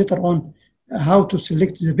 we'll see later on how to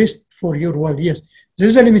select the best for your well. Yes, there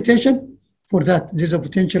is a limitation for that. There's a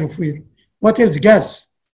potential of wear. What else? Gas.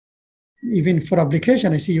 Even for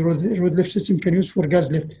application, I see road lift system can use for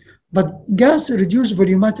gas lift. But gas reduce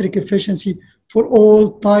volumetric efficiency for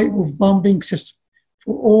all type of pumping system,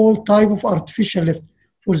 for all type of artificial lift.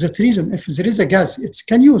 For that reason, if there is a gas, it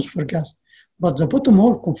can use for gas. But the bottom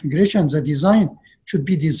hole configuration, the design should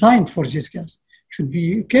be designed for this gas, should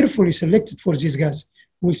be carefully selected for this gas.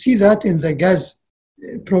 We'll see that in the gas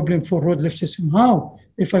problem for road lift system. How,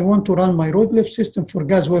 if I want to run my road lift system for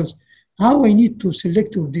gas wells, how I need to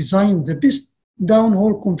select or design the best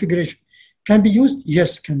downhole configuration? Can be used?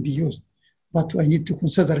 Yes, can be used. But I need to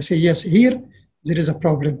consider, say, yes, here there is a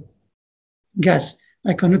problem. Gas,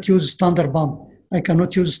 I cannot use standard pump. I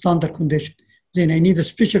cannot use standard condition. Then I need a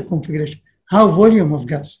special configuration. How volume of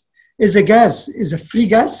gas? Is a gas, is a free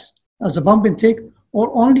gas as a pump intake,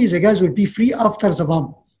 or only the gas will be free after the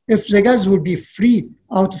pump? If the gas will be free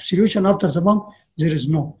out of solution after the pump, there is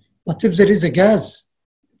no. But if there is a gas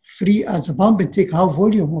free as a pump intake, how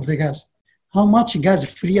volume of the gas? How much gas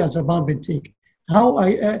free as a pump intake? How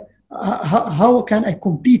can I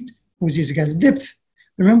compete with this gas? Depth.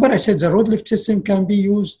 Remember I said the road lift system can be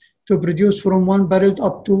used to produce from 1 barrel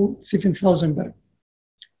up to 7,000 barrels.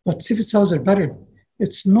 But 7,000 barrels,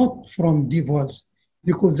 it's not from deep wells,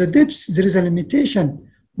 because the depths, there is a limitation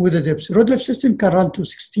with the depths. Road lift system can run to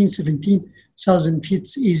 16, 17,000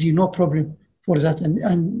 feet easy, no problem for that,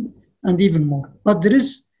 and even more. But there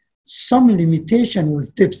is some limitation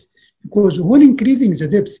with depth, because when increasing the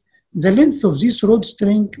depth, the length of this rod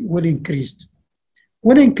string will increase.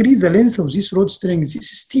 When I increase the length of this rod string, this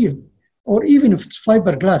steel, or even if it's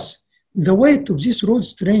fiberglass, the weight of this rod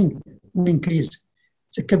string will increase.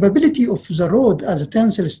 The capability of the rod as a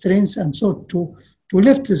tensile strength and so to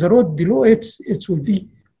lift the rod below it will be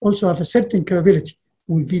also have a certain capability,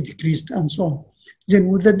 will be decreased and so on. Then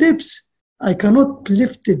with the depths, I cannot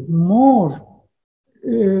lift it more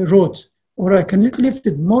rods, or I cannot lift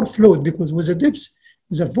it more fluid, because with the depths,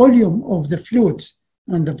 the volume of the fluids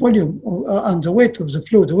and the volume and the weight of the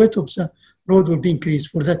fluid, the weight of the rod will be increased.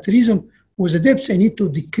 For that reason, with the depths, I need to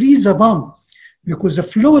decrease the pump, because the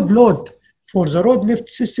fluid load for the road lift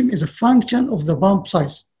system is a function of the pump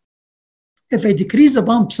size. If I decrease the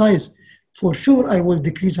pump size, for sure I will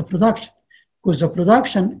decrease the production, because the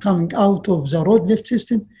production coming out of the road lift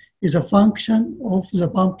system is a function of the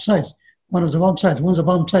pump size. One of the pump size. When the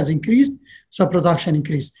pump size increased, the production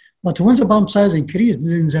increased. But when the pump size increased,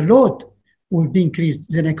 then the load will be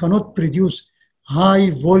increased. Then I cannot produce high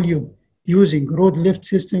volume using road lift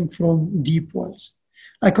system from deep wells.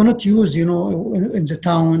 I cannot use, in the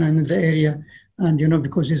town and in the area, and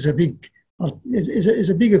because it's a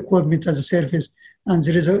big equipment as a surface, and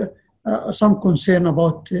there is some concern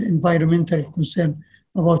about environmental concern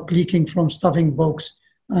about leaking from stuffing box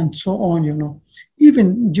and so on.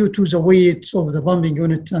 Even due to the weight of the pumping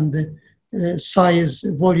unit and the size,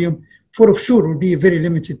 volume, for offshore will be very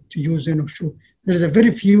limited to use in offshore. There is a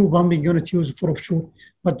very few pumping units used for offshore,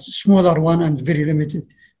 but smaller one and very limited,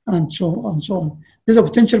 and so on. There's a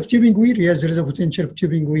potential of tubing wear. Yes, there is a potential of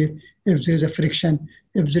tubing wear if there is a friction,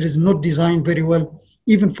 if there is not designed very well,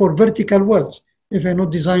 even for vertical wells. If I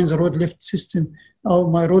not design the road lift system, or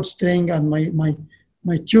my rod string and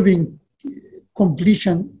my tubing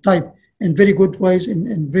completion type in very good ways,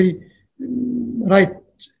 in very right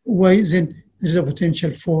ways, then there's a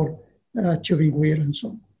potential for tubing wear and so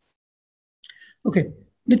on. Okay,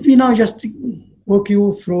 let me now just walk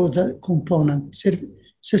you through the component,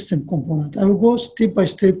 system component. I will go step by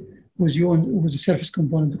step with you with the surface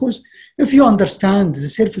component, because if you understand the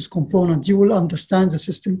surface component, you will understand the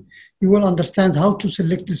system, you will understand how to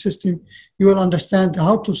select the system, you will understand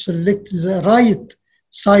how to select the right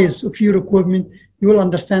size of your equipment, you will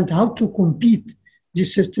understand how to compete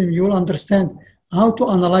this system, you will understand how to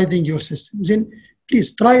analyzing your system. Then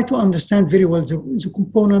please try to understand very well the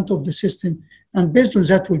component of the system, and based on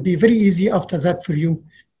that will be very easy after that for you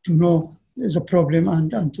to know the problem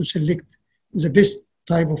and to select the best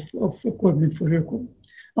type of equipment for your equipment.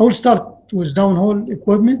 I will start with downhole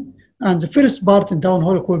equipment, and the first part in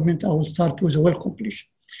downhole equipment, I will start with a well completion.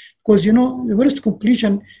 Because the first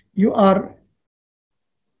completion, you are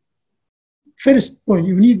first point,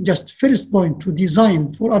 you need just first point to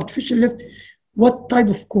design for artificial lift, what type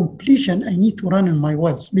of completion I need to run in my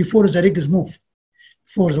wells before the rig is moved.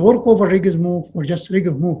 For the workover rig is moved or just rig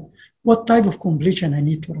is moved, what type of completion I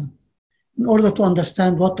need to run. In order to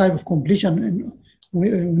understand what type of completion we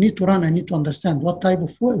need to run, I need to understand what type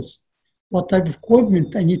of wells, what type of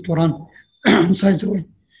equipment I need to run inside the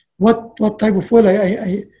well, what type of well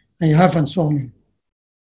I have, and so on.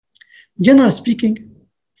 Generally speaking,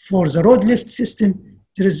 for the road lift system,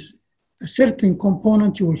 there is a certain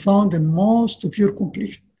component you will find in most of your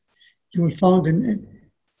completion. You will find in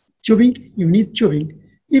tubing, you need tubing.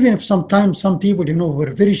 Even if sometimes some people,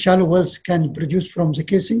 where very shallow wells can produce from the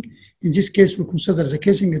casing. In this case, we consider the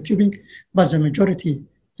casing a tubing, but the majority,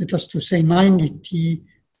 let us to say 90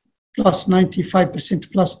 plus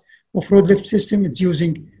 95% plus of road lift system is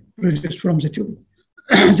using produced from the tubing.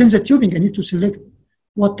 Then the tubing, I need to select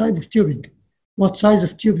what type of tubing, what size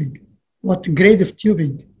of tubing, what grade of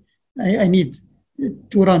tubing I need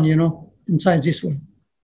to run, inside this well.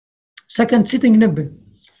 Second, sitting nipple.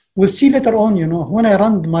 We'll see later on, when I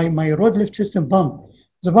run my rod lift system pump,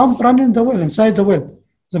 the pump running the well, inside the well.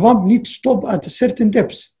 The pump needs to stop at a certain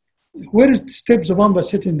depth. Where is the step the pump at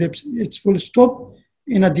certain depth? It will stop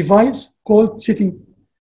in a device called sitting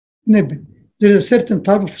nipple. There is a certain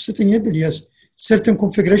type of sitting nipple, yes. Certain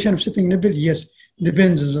configuration of sitting nipple, yes.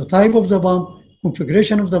 Depends on the type of the pump,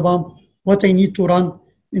 configuration of the pump, what I need to run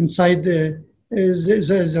inside the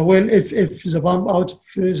well, if the pump out of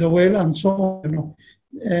the well, and so on.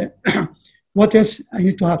 What else I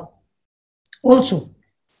need to have? Also,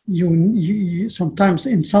 you sometimes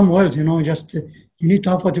in some wells, just you need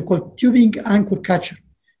to have what you call tubing anchor catcher.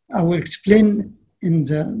 I will explain in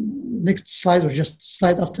the next slide, or just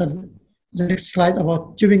slide after the next slide,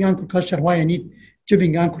 about tubing anchor catcher, why I need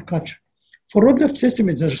tubing anchor catcher. For rod lift system,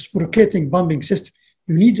 it's a reciprocating pumping system.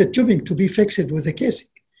 You need the tubing to be fixed with the casing.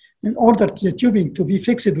 In order for the tubing to be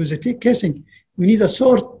fixed with the casing, we need a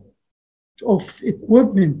sort of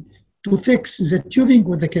equipment to fix the tubing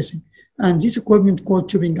with the casing. And this equipment called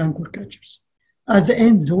tubing anchor catchers. At the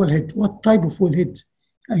end, the wellhead, what type of wellhead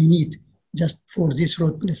I need just for this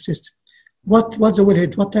rod lift system? What's the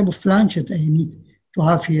wellhead? What type of flange I need to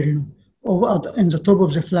have here, or in the top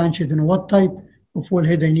of the flange, what type of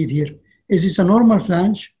wellhead I need here? Is this a normal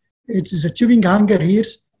flange? It's a tubing hanger here.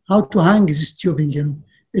 How to hang this tubing,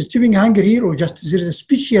 Is tubing hanger here, or just there is a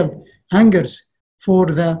special hangers for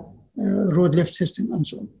the rod lift system and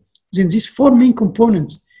so on? Then these four main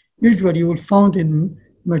components usually you will find in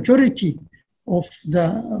majority of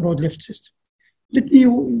the rod lift system. Let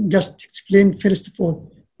me just explain first of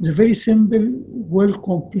all the very simple well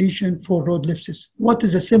completion for rod lift system. What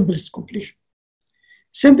is the simplest completion?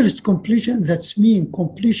 Simplest completion, that's mean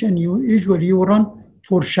completion you usually run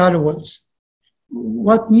for shallow wells.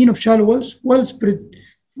 What mean of shallow wells? Wells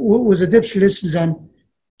with a depth less than,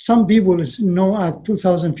 some people know at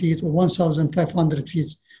 2,000 feet or 1,500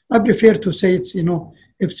 feet. I prefer to say it's,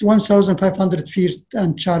 if it's 1,500 feet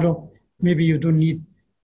and shallow, maybe you don't need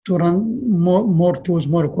to run more tools,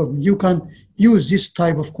 more equipment. You can use this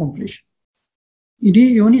type of completion.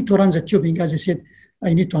 You need to run the tubing. As I said,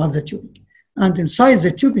 I need to have the tubing. And inside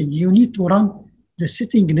the tubing, you need to run the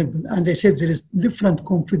sitting nipple. And I said there is different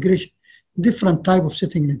configuration, different type of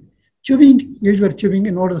sitting nipple. Tubing, usual tubing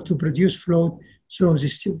in order to produce flow through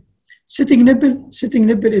this tube. Sitting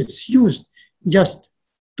nipple is used just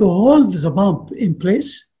to hold the pump in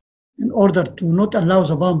place in order to not allow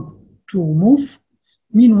the pump to move.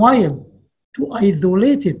 Meanwhile, to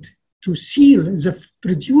isolate it, to seal the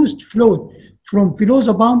produced fluid from below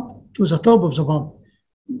the pump to the top of the pump.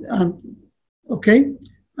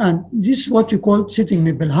 And this is what we call sitting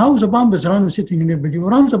nipple. How the pump is run sitting nipple? You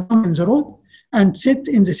run the pump in the road and sit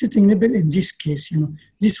in the sitting nipple in this case,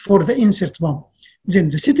 this for the insert pump. Then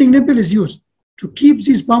the sitting nipple is used to keep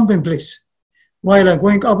this pump in place while I'm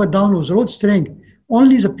going up and down with rod string.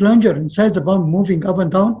 Only the plunger inside the pump moving up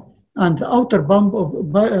and down, and the outer pump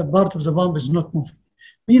part of the pump is not moving.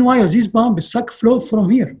 Meanwhile, this pump is suck flow from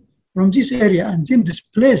here, from this area, and then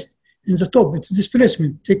displaced in the top. It's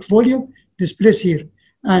displacement. Take volume, displace here.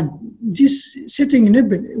 And this sitting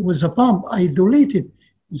nipple with the pump isolated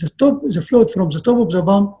the flow from the top of the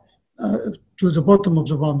pump to the bottom of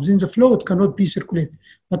the pump. Then the flow cannot be circulated.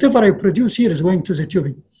 Whatever I produce here is going to the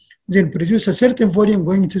tubing. Then produce a certain volume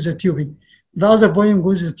going to the tubing. The other volume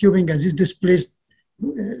goes to the tubing, and this displaced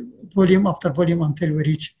volume after volume until we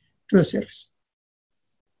reach to the surface.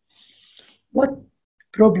 What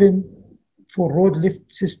problem for rod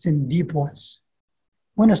lift system deep wells?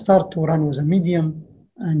 When I start to run with a medium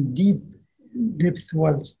and deep depth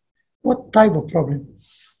wells, what type of problem?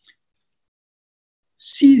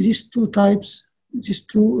 See these two types, these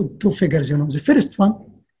two figures, The first one,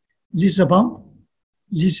 this is a pump,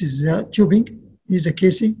 this is the tubing, this is the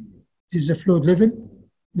casing, this is the fluid level,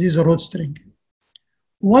 this is a rod string.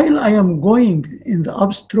 While I am going in the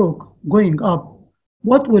upstroke, going up,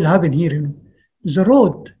 what will happen here? The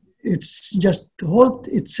rod, it's just hold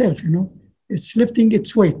itself, It's lifting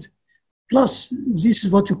its weight. Plus, this is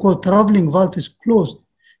what we call traveling valve is closed.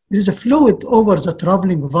 There is a fluid over the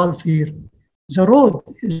traveling valve here. The rod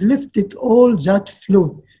is lifted all that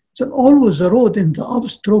fluid. So always the rod in the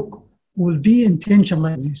upstroke will be in tension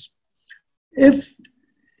like this. If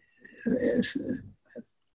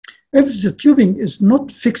the tubing is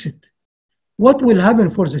not fixed, what will happen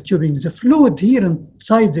for the tubing? The fluid here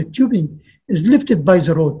inside the tubing is lifted by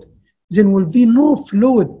the rod. There will be no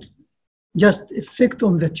fluid just effect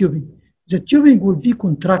on the tubing. The tubing will be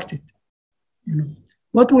contracted.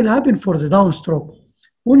 What will happen for the downstroke?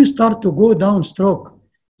 When you start to go downstroke,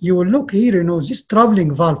 you will look here, you know, this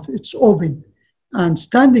traveling valve, it's open, and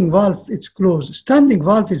standing valve, it's closed. Standing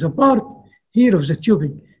valve is a part here of the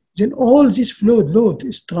tubing. Then all this fluid load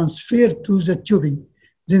is transferred to the tubing.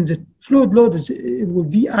 Then the fluid load it will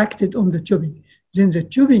be acted on the tubing. Then the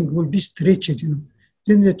tubing will be stretched, you know.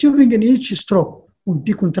 Then the tubing in each stroke will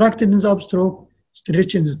be contracted in the upstroke,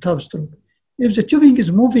 stretched in the downstroke. If the tubing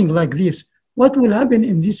is moving like this, what will happen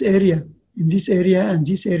in this area, and this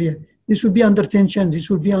area? This will be under tension, this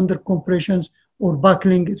will be under compressions or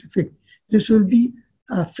buckling effect. This will be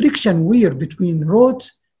a friction wear between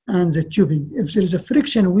rods and the tubing. If there is a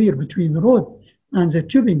friction wear between the rod and the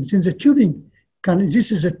tubing, then the tubing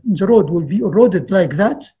the rod will be eroded like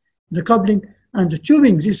that, the coupling, and the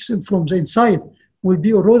tubing, this from the inside, will be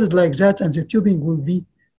eroded like that, and the tubing will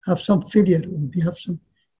have some failure, have some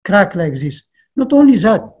crack like this. Not only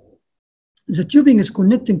that, the tubing is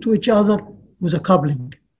connecting to each other with a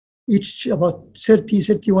coupling. Each about 30,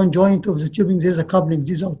 31 joint of the tubing, there's a coupling,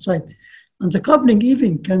 this is outside. And the coupling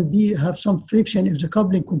even can have some friction if the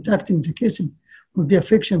coupling contacting the casing will be a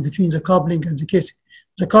friction between the coupling and the casing.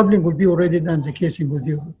 The coupling will be eroded and the casing will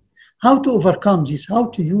be eroded. How to overcome this, how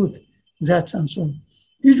to use that and so on.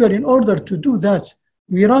 Usually in order to do that,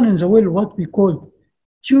 we run in the well what we call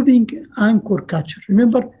tubing anchor catcher.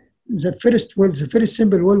 Remember the first well, the very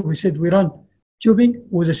simple well, we said we run tubing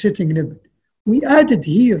with a setting nipple. We added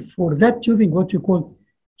here for that tubing what we call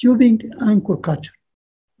tubing anchor catcher.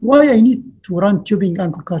 Why I need to run tubing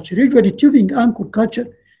anchor catcher? Usually tubing anchor catcher,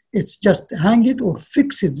 it's just hang it or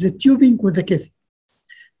fix it, the tubing with the casing.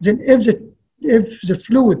 Then if the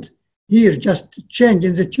fluid here just change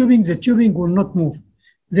in the tubing will not move.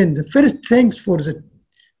 Then the first things for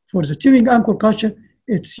the tubing anchor catcher,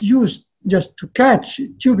 it's used just to catch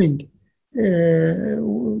tubing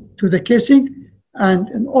to the casing, and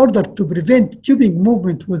in order to prevent tubing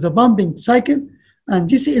movement with the bumping cycle, and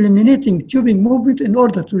this eliminating tubing movement in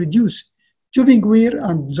order to reduce tubing wear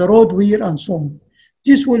and the rod wear and so on.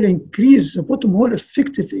 This will increase the bottom hole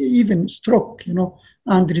effective even stroke, you know,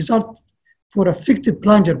 and result for effective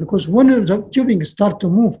plunger, because when the tubing start to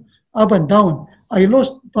move up and down, I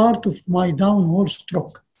lost part of my downhole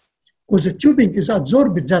stroke because the tubing is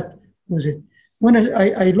absorbed that with it. When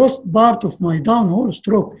I lost part of my downhole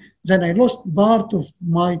stroke, then I lost part of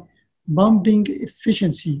my bumping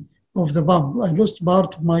efficiency of the bump. I lost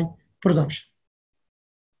part of my production.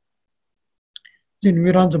 Then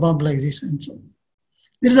we run the bump like this and so on.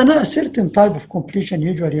 There's a certain type of completion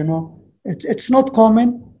usually, you know, it's not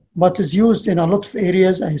common, but it's used in a lot of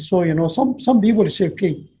areas. I saw, you know, some people say,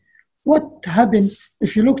 okay, what happened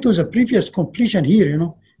if you look to the previous completion here, you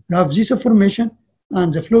know, you have this formation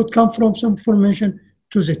and the fluid come from some formation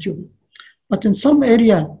to the tube. But in some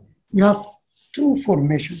area, you have two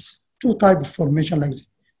formations, two types of formation like this,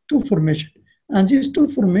 two formations. And these two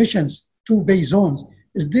formations, two base zones,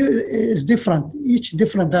 is different, each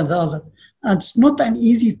different than the other. And it's not an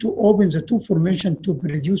easy to open the two formations to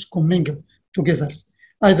produce commingle together.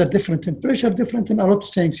 Either different in pressure, different in a lot of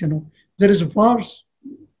things, you know. There is VAR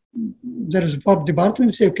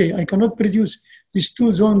department say, okay, I cannot produce these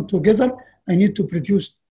two zones together. I need to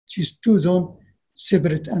produce these two zones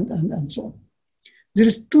separate and so on. There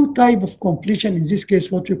is two types of completion. In this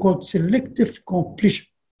case, what we call selective completion.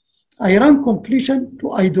 I run completion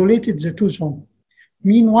to isolate the two zones.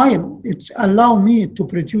 Meanwhile, it's allow me to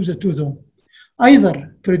produce the two zones.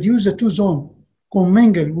 Either produce the two zones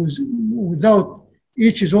commingle without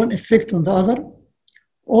each zone effect on the other,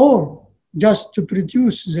 or just to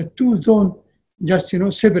produce the two zones just, you know,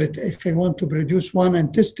 separate. If I want to produce one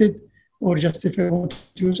and test it, or just if I want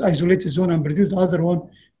to use isolated zone and produce the other one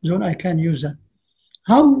zone, I can use that.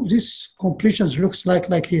 How this completions looks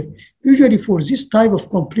like here. Usually for this type of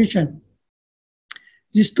completion,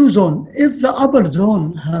 these two zones, if the upper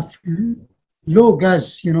zone have low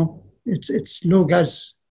gas, you know, it's low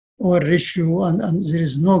gas or ratio, and there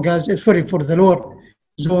is no gas, sorry, for the lower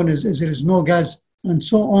zone there is no gas and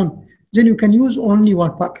so on, then you can use only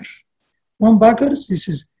one packer. One packer,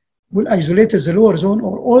 this will isolate the lower zone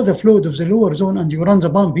or all the fluid of the lower zone, and you run the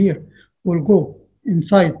pump here, will go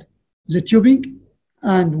inside the tubing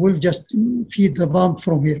and will just feed the pump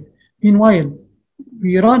from here. Meanwhile,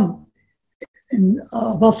 we run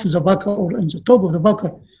above the bucker or on the top of the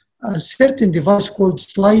bucker a certain device called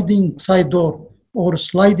sliding side door or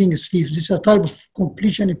sliding sleeve. This is a type of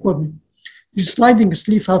completion equipment. This sliding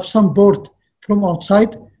sleeve have some board from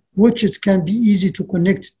outside, which it can be easy to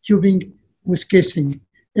connect tubing with casing.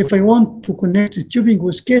 If I want to connect the tubing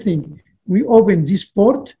with casing, we open this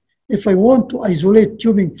port. If I want to isolate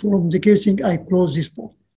tubing from the casing, I close this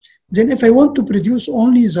port. Then if I want to produce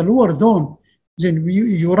only the lower zone, then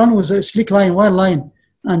you run with a slick line, wire line,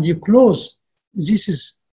 and you close this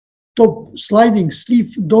is top sliding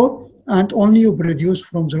sleeve door, and only you produce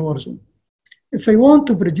from the lower zone. If I want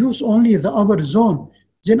to produce only the upper zone,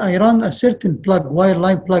 then I run a certain plug, wire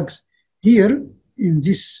line plugs here in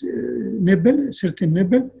this nipple, a certain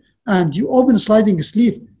nipple, and you open sliding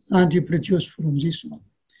sleeve and you produce from this one.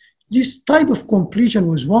 This type of completion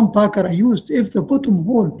with one packer I used if the bottom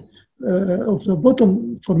hole of the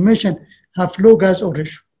bottom formation have low gas oil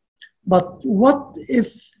ratio. But what if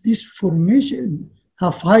this formation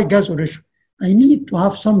have high gas oil ratio? I need to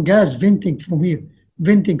have some gas venting from here,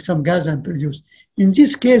 venting some gas and produce. In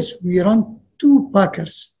this case, we run two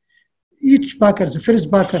packers. Each packer, the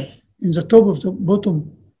first packer in the top of the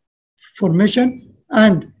bottom formation,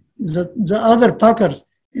 and the other packers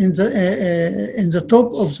in the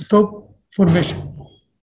top of the top formation.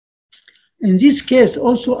 In this case,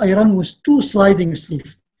 also I run with two sliding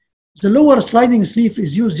sleeves. The lower sliding sleeve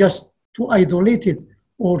is used just to isolate it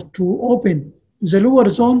or to open the lower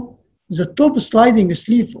zone. The top sliding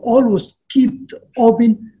sleeve always keep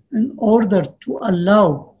open in order to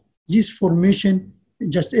allow this formation,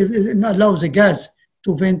 just allow the gas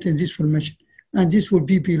to vent in this formation. And this will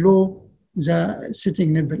be below the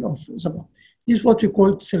sitting nipple of the pump. This is what we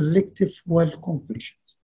call selective well completion.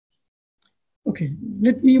 Okay,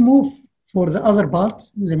 let me move for the other part,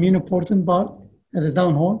 the main important part, the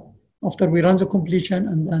downhole. After we run the completion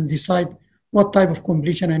and decide what type of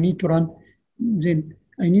completion I need to run, then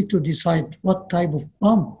I need to decide what type of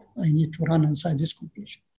pump I need to run inside this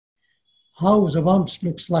completion. How the pumps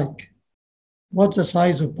looks like, what's the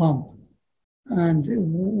size of pump, and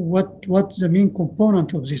what's the main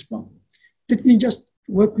component of this pump. Let me just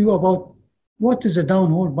work you about what is a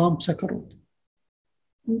downhole pump saccharode,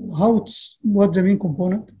 what's the main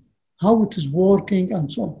component, how it is working,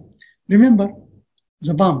 and so on. Remember,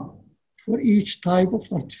 the pump, for each type of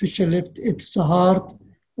artificial lift, it's the heart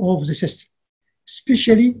of the system,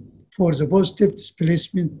 especially for the positive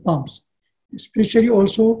displacement pumps, especially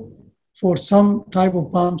also for some type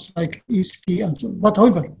of pumps like ESP and so on. But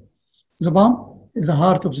however, the pump is the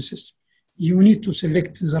heart of the system. You need to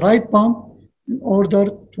select the right pump in order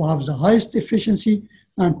to have the highest efficiency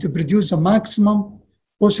and to produce the maximum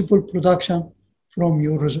possible production from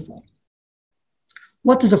your reservoir.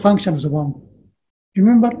 What is the function of the pump?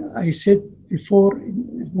 Remember, I said before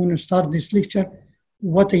when we start this lecture,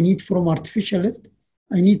 what I need from artificial lift.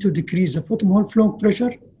 I need to decrease the bottom hole flow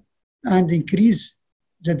pressure and increase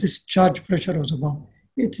the discharge pressure of the pump.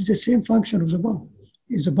 It is the same function of the pump.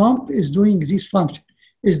 The pump is doing this function,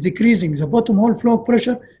 is decreasing the bottom hole flow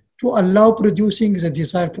pressure to allow producing the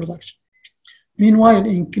desired production. Meanwhile,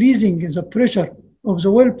 increasing the pressure of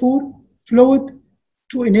the well pool fluid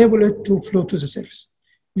to enable it to flow to the surface.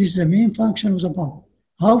 This is the main function of the pump.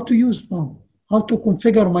 How to use pump, how to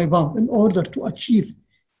configure my pump in order to achieve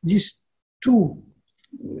these two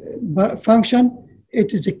function.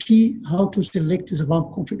 It is the key how to select the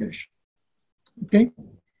pump configuration. Okay.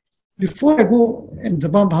 Before I go in the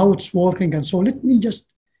pump, how it's working and so on, let me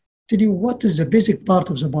just tell you what is the basic part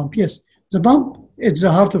of the pump. Yes, the pump is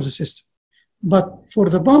the heart of the system. But for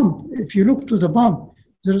the pump, if you look to the pump,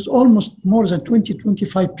 there is almost more than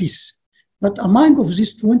 20-25 pieces. But among of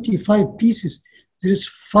these 25 pieces, there is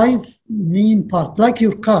 5 main parts, like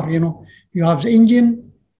your car, you know. You have the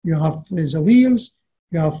engine, you have the wheels,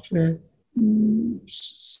 you have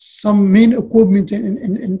some main equipment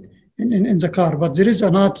in the car, but there is a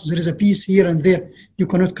nut, there is a piece here and there, you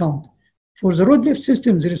cannot count. For the road lift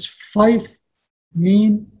system, there is 5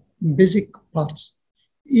 main basic parts.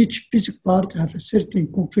 Each basic part has a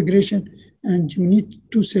certain configuration and you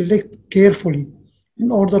need to select carefully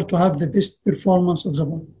in order to have the best performance of the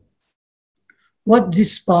pump. What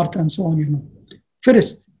this part and so on, you know.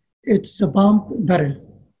 First, it's the pump barrel.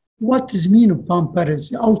 What is mean of pump barrels?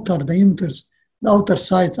 The outer diameters, the outer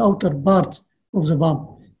sides, outer parts of the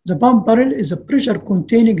pump. The pump barrel is a pressure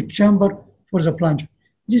containing chamber for the plunger.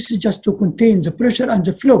 This is just to contain the pressure and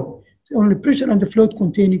the flow. The only pressure and the flow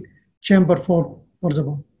containing chamber for the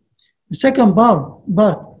pump. The second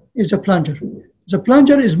part is the plunger. The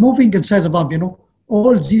plunger is moving inside the pump, you know.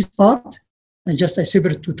 All these parts, I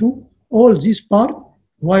separate to 2, all these parts,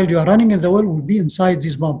 while you are running in the well, will be inside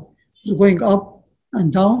this pump. So going up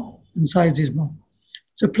and down inside this pump.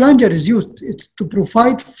 The plunger is used to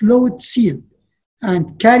provide fluid seal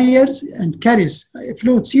and carries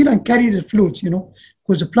fluid seal and carries the fluids, you know,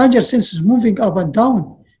 because the plunger sense is moving up and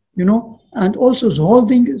down, you know, and also is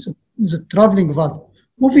holding the traveling valve.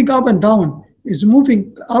 Moving up and down is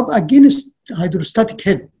moving up against the hydrostatic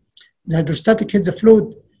head. The hydrostatic head, the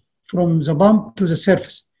fluid from the pump to the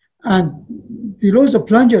surface. And below the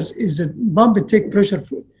plungers is the pump intake pressure,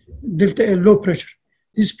 delta L, low pressure.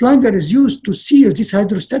 This plunger is used to seal this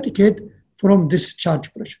hydrostatic head from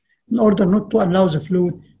discharge pressure in order not to allow the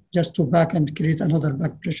fluid just to back and create another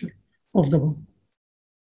back pressure of the pump.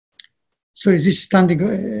 Sorry, this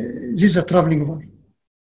is a traveling valve.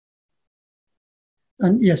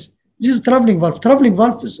 And yes, this is a traveling valve. Traveling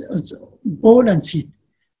valve is ball and seat.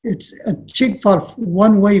 It's a check valve,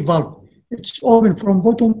 one-way valve. It's open from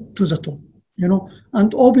bottom to the top,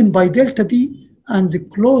 and open by delta B and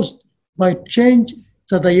closed by change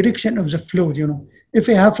the direction of the fluid, If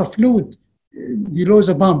I have a fluid below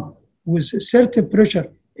the pump with a certain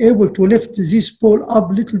pressure able to lift this ball up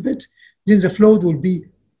a little bit, then the fluid will be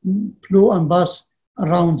flow and pass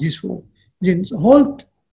around this wall. Then hold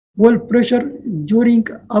well pressure during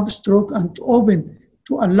upstroke and open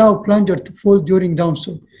to allow plunger to fall during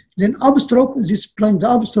downstroke. Then upstroke, this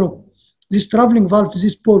traveling valve,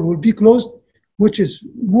 this pole will be closed, which is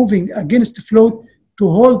moving against the flow to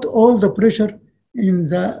hold all the pressure in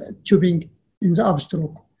the tubing in the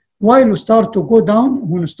upstroke. While we start to go down,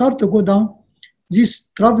 when we start to go down, this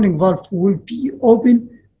traveling valve will be open,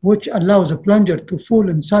 which allows the plunger to fall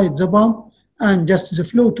inside the pump and just the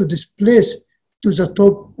flow to displace to the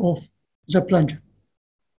top of the plunger.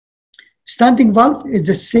 Standing valve is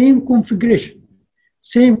the same configuration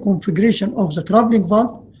of the traveling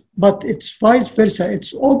valve, but it's vice versa.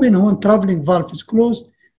 It's open when traveling valve is closed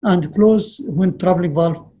and closed when traveling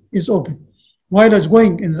valve is open. While it's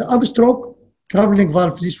going in the upstroke, traveling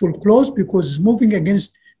valve, this will close because it's moving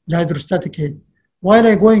against the hydrostatic head. While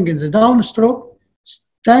I'm going in the downstroke,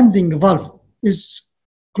 standing valve is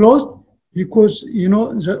closed because,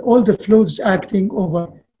 all the fluid is acting over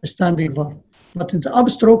the standing valve. But in the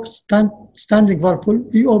upstroke, standing valve will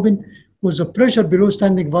be open because the pressure below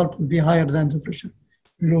standing valve will be higher than the pressure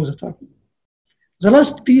below the traveling. The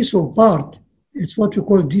last piece of part is what we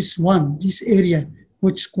call this area,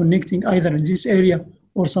 which is connecting either in this area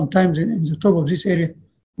or sometimes in the top of this area,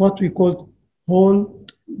 what we call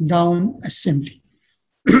hold down assembly.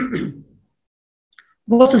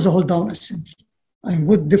 What is a hold down assembly? I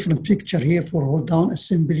put different picture here for hold down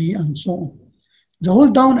assembly and so on. The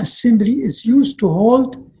hold down assembly is used to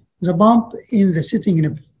hold the pump in the sitting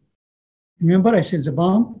nipple. Remember I said the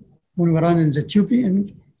pump, when we run in the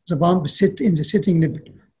tubing, the pump sit in the sitting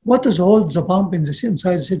nipple. What is hold the pump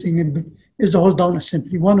inside the sitting nipple is the hold down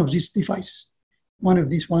assembly, one of these devices. One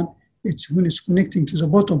of these it's when it's connecting to the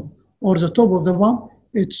bottom or the top of the pump,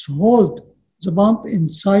 it's hold the pump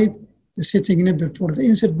inside the sitting nipple for the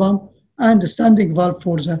insert pump and the standing valve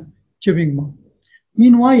for the tubing pump.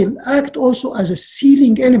 Meanwhile, act also as a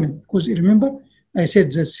sealing element, because remember, I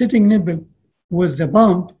said the sitting nipple with the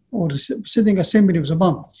pump or the sitting assembly with the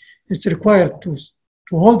pump, it's required to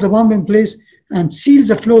hold the pump in place and seal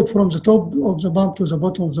the fluid from the top of the pump to the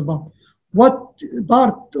bottom of the pump. What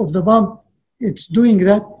part of the pump it's doing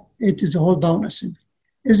that? It is a hold down assembly.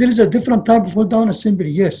 Is there a different type of hold down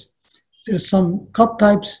assembly? Yes. There's some cup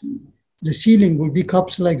types. The sealing will be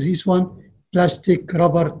cups like this one, plastic,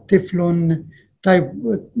 rubber, Teflon type,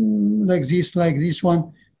 like this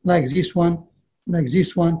one, like this one, like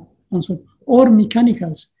this one, and so on. Or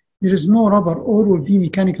mechanicals. There is no rubber, or will be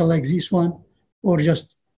mechanical like this one, or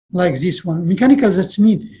just like this one. Mechanical, that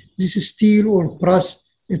means this is steel or brass.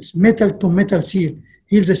 It's metal to metal seal.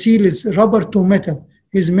 Here the seal is rubber to metal.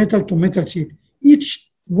 Here's metal to metal seal. Each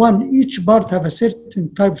part have a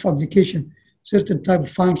certain type of application, certain type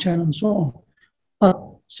of function, and so on. But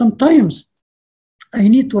sometimes I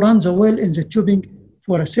need to run the well in the tubing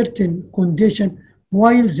for a certain condition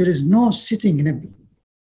while there is no sitting nipple.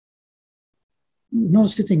 No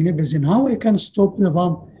sitting nipples. And how I can stop the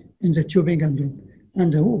pump in the tubing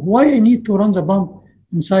and why I need to run the pump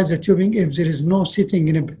inside the tubing if there is no sitting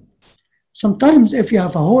nipple. Sometimes if you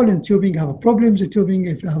have a hole in tubing, have a problem in the tubing,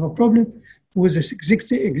 if you have a problem with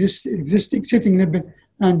the existing sitting nipple,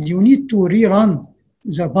 and you need to rerun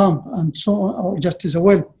the pump and so on, or just as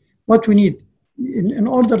well, what we need in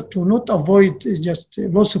order to not avoid just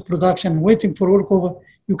loss of production, waiting for workover,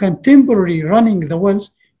 you can temporarily running the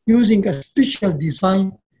wells using a special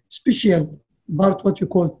design, special part, what we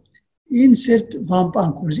call insert pump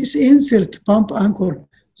anchor. This insert pump anchor,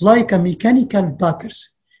 like a mechanical backers,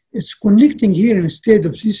 it's connecting here instead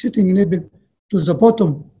of this sitting nipple to the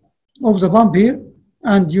bottom of the pump here,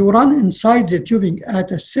 and you run inside the tubing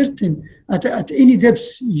at a certain, at any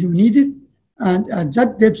depth you need it, and at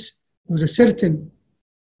that depth with a certain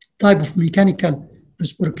type of mechanical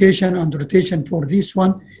reciprocation and rotation for this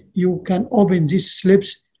one, you can open these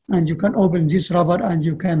slips and you can open this rubber and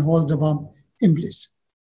you can hold the pump in place.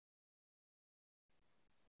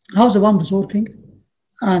 How the pump is working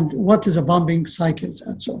and what is the pumping cycles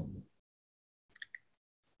and so on.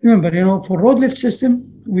 Remember, for road lift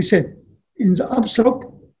system, we said in the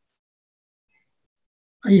upstroke,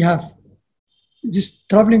 I have this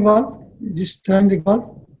traveling valve, this standing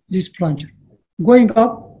valve, this plunger. Going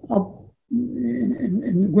up,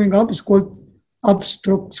 and going up is called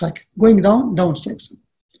upstroke cycle. Going down, downstroke cycle.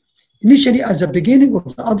 Initially, at the beginning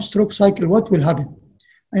of the upstroke cycle, what will happen?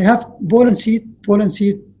 I have ball and seat,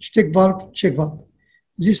 check valve, check valve.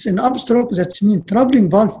 This in upstroke, that means traveling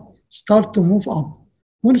valve start to move up.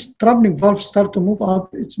 When traveling valve start to move up,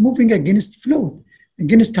 it's moving against flow,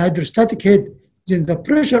 against hydrostatic head. Then the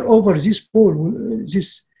pressure over this pole of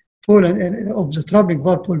the traveling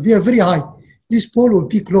valve will be very high. This pole will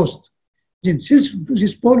be closed. Then since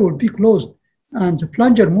this pole will be closed and the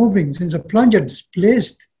plunger moving, then the plunger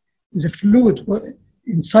displaced the fluid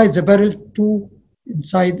inside the barrel to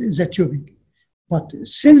inside the tubing. But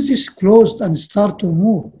since this closed and start to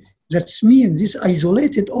move, that means this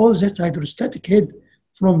isolated all that hydrostatic head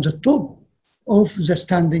from the top of the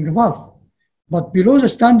standing valve. But below the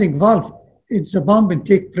standing valve, it's the pump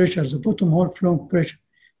intake pressure, the bottom hole flow pressure.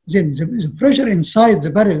 Then the pressure inside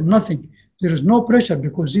the barrel, nothing. There is no pressure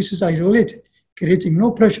because this is isolated, creating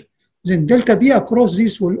no pressure. Then delta B across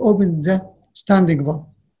this will open the standing valve.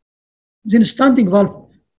 Then standing valve,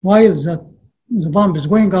 while the pump is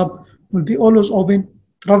going up, will be always open,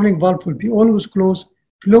 traveling valve will be always closed,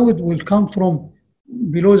 fluid will come from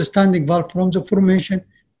below the standing valve from the formation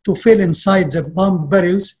to fill inside the pump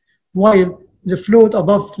barrels, while the fluid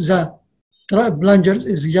above the plunger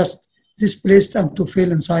is just displaced and to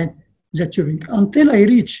fill inside the tubing. Until I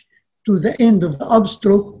reach to the end of the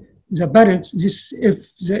upstroke, the barrels,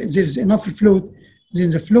 if there's enough fluid, then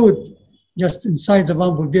the fluid just inside the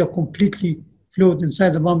pump will be a completely fluid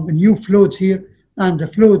inside the pump, new fluids here, and the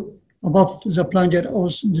fluid above the plunger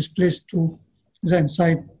also displaced to the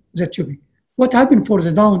inside the tubing. What happened for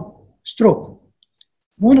the downstroke?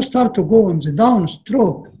 When I start to go on the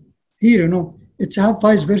downstroke, here, it's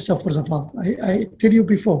vice versa for the valve. I tell you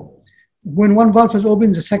before, when one valve is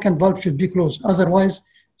open, the second valve should be closed. Otherwise,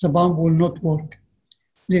 the pump will not work.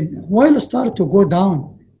 Then, while I start to go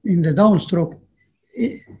down in the downstroke,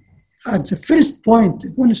 at the first point,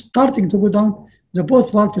 when it's starting to go down, the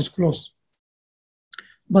both valve is closed.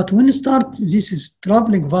 But when it starts, this is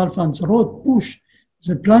traveling valve and the rod push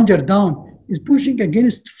the plunger down, is pushing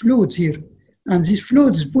against fluids here. And this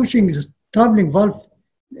fluid is pushing the traveling valve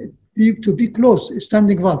to be closed,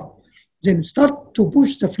 standing valve. Then start to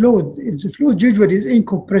push the fluid. The fluid usually is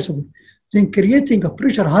incompressible, then creating a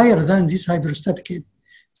pressure higher than this hydrostatic head.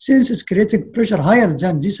 Since it's creating pressure higher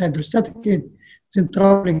than this hydrostatic head, then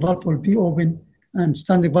traveling valve will be open and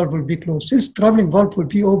standing valve will be closed. Since traveling valve will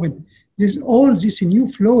be open, all this new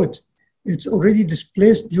fluid, it's already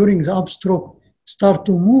displaced during the upstroke, start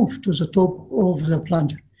to move to the top of the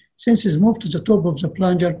plunger. Since it's moved to the top of the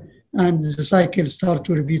plunger, and the cycle start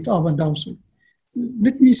to repeat up and down. So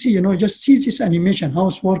let me see, just see this animation, how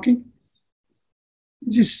it's working.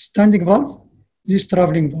 This standing valve, this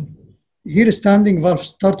traveling valve. Here standing valve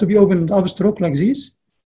start to be open upstroke like this.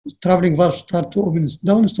 Traveling valve start to open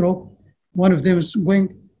downstroke. One of them is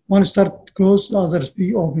going, one start closed, the others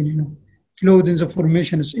be open, Fluid in the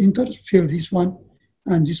formation is enter, fill this one,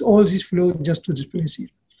 and all this fluid just to displace here.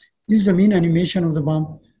 This is the main animation of the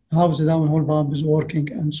pump, how the downhole pump is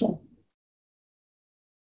working and so on.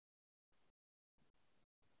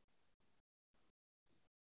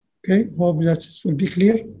 Okay, hope that will be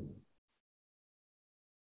clear.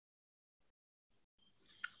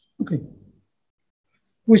 Okay.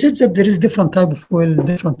 We said that there is different type of oil,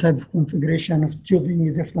 different type of configuration of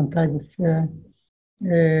tubing, different type of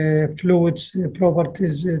fluids,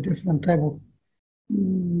 properties, different type of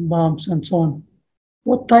pumps and so on.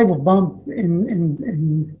 What type of pump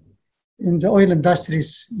in the oil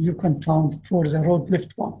industries you can find for the road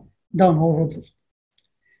lift pump, downhole road lift?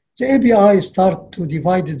 The API start to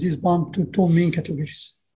divide this pump to two main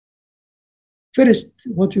categories. First,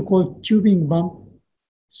 what we call tubing pump.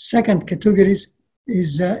 Second categories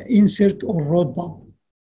is the insert or rod pump.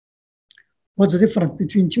 What's the difference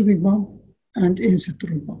between tubing pump and insert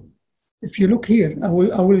rod pump? If you look here, I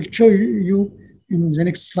will show you in the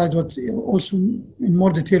next slide what also in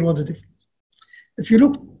more detail what the difference. If you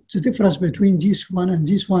look the difference between this one and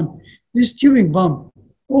this one, this tubing pump,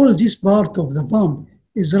 all this part of the pump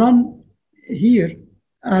is run here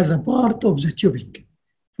as a part of the tubing.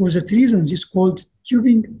 For that reason, this is called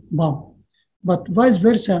tubing pump. But vice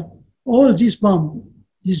versa, all this pump,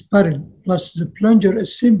 this barrel plus the plunger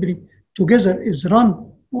assembly together is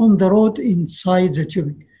run on the rod inside the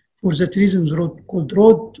tubing. For that reason, the rod called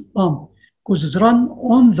rod pump, because it's run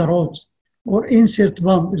on the rods, or insert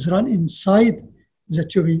pump is run inside the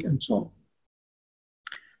tubing and so on.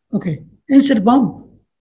 Okay, insert bump,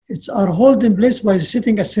 it's are held in place by the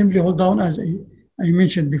sitting assembly hold down as I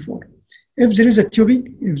mentioned before. If there is a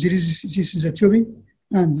tubing, if there is this is a tubing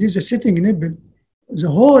and this is a sitting nipple, the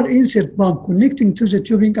whole insert bump connecting to the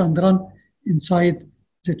tubing and run inside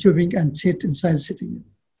the tubing and sit inside the sitting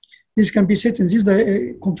nipple. This can be set in this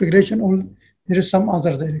configuration or there is some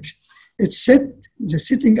other direction. It's set, the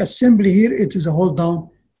sitting assembly here, it is a hold down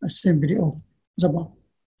assembly of the bump.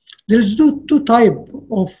 There is two type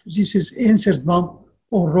of this is insert bump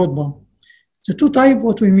or rod bump. The two type,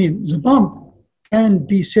 what we mean, the bump can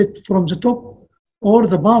be set from the top or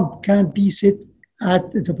the bump can be set at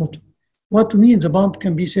the bottom. What means the bump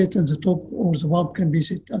can be set at the top or the bump can be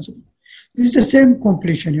set at the bottom. This is the same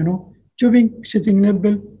completion, you know, tubing, sitting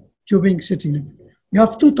nipple, tubing, sitting nipple. You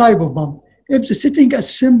have two type of bump. If the sitting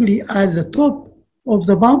assembly at the top of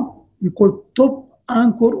the bump, we call top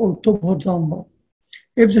anchor or top hold down bump.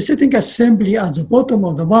 If the sitting assembly at the bottom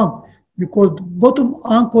of the bump, we call bottom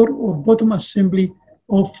anchor or bottom assembly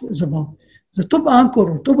of the bump. The top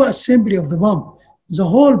anchor or top assembly of the bump, the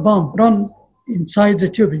whole bump run inside the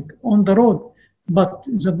tubing on the rod, but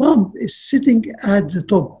the bump is sitting at the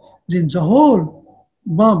top. Then the whole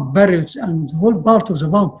bump barrels and the whole part of the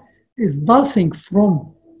bump is passing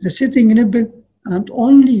from the sitting nipple, and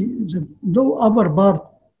only the low upper part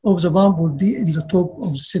of the bump will be in the top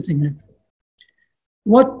of the sitting nipple.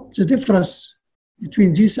 What the difference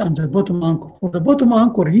between this and the bottom anchor? For the bottom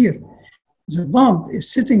anchor here, the bump is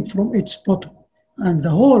sitting from its bottom, and the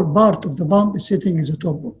whole part of the bump is sitting in the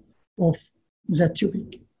top of that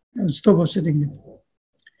tubing, the top of sitting nipple.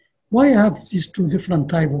 Why have these two different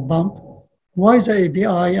type of bump? Why the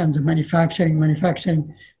API and the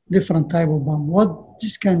manufacturing different type of bump? What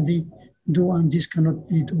this can be do and this cannot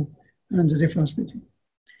be do, and the difference between.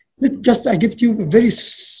 I give you a very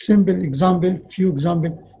simple example, few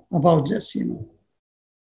examples about this, you know.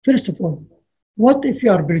 First of all, what if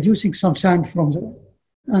you are producing some sand from the oil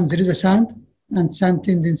and there is a sand and sand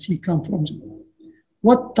tendency come from the oil?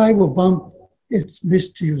 What type of bump is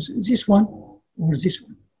best to use? This one or this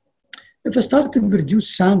one? If I start to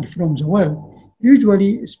produce sand from the well,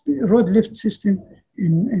 usually rod lift system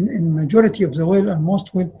in majority of the well and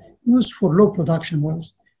most well used for low production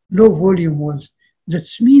wells, low volume wells. That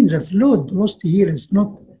means the flow velocity here is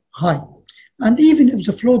not high. And even if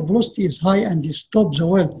the flow velocity is high and you stop the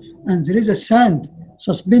well and there is a sand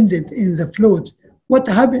suspended in the float, what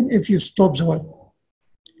happens if you stop the well?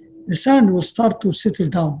 The sand will start to settle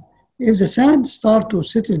down. If the sand starts to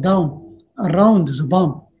settle down around the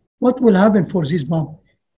bump, what will happen for this bump?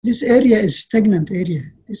 This area is stagnant area.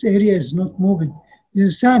 This area is not moving.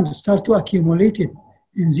 The sand starts to accumulate it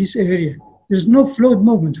in this area. There's no float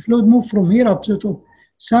movement. Float move from here up to the top.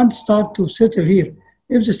 Sand start to settle here.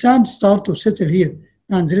 If the sand start to settle here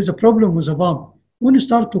and there is a problem with the bump, when you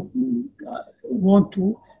start to want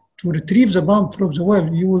to retrieve the bump from the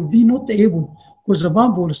well, you will be not able because the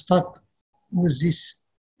bump will stuck with this.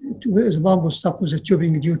 The bump will stuck with the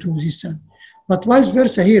tubing due to this sand. But vice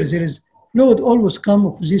versa here, there is fluid always come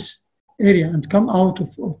of this area and come out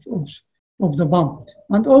of the bump.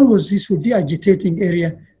 And always this will be agitating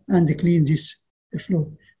area and clean this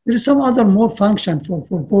fluid. There is some other more function for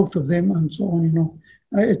both of them and so on, you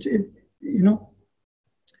know.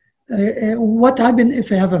 What happens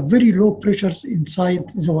if I have a very low pressures inside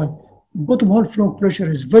the well? Bottom hole flow pressure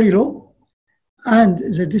is very low and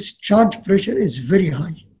the discharge pressure is very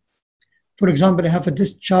high. For example, I have a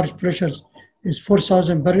discharge pressure is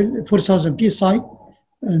 4,000 psi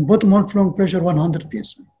and bottom hole flow pressure 100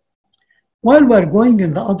 psi. While we are going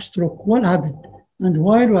in the upstroke, what happened? And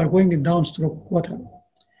while we are going in downstroke, what happened?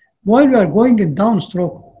 While we are going in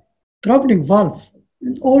downstroke, traveling valve,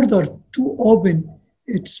 in order to open,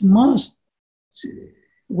 it must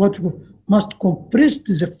compress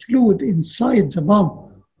the fluid inside the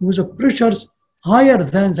pump with the pressures higher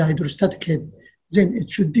than the hydrostatic head. Then it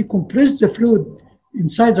should be compressed the fluid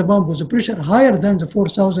inside the pump with the pressure higher than the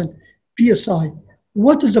 4,000 psi.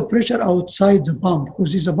 What is the pressure outside the pump?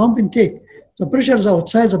 Because it's a pump intake. The pressures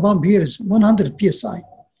outside the pump here is 100 psi.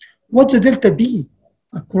 What's the delta B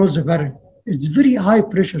across the barrel? It's very high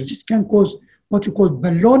pressure. This can cause what we call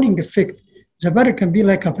ballooning effect. The barrel can be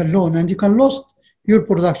like a balloon and you can lose your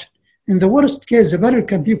production. In the worst case, the barrel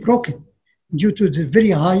can be broken due to the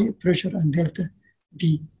very high pressure and delta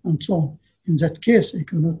B and so on. In that case, I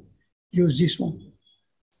cannot use this one.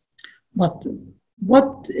 But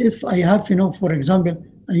what if I have, for example,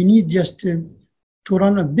 I need just to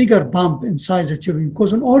run a bigger pump inside the tubing?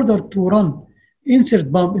 Because in order to run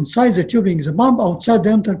insert pump inside the tubing, the pump outside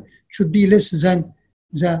the enter should be less than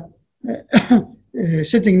the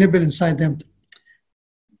sitting nipple inside them.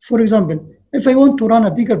 For example, If I want to run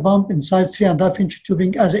a bigger pump inside 3.5-inch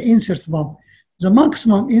tubing as an insert pump, the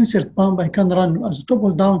maximum insert pump I can run as a top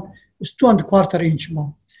or down is 2.25-inch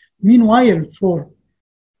pump. Meanwhile, for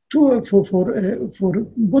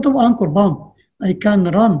bottom anchor pump, I can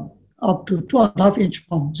run up to 2.5-inch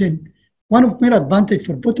pump. Then one of my advantage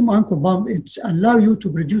for bottom anchor pump, it's allow you to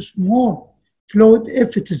produce more fluid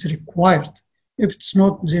if it is required. If it's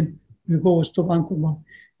not, then we go with top anchor pump.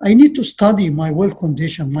 I need to study my well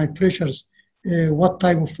condition, my pressures, what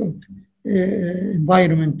type of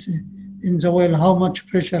environment in the well, how much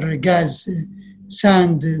pressure, gas,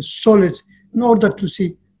 sand, solids, in order to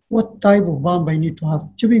see what type of pump I need to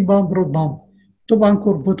have. Tubing pump, rod pump, top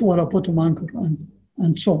anchor, bottom anchor,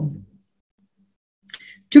 and so on.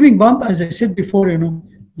 Tubing pump, as I said before,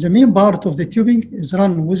 the main part of the tubing is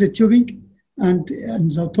run with a tubing and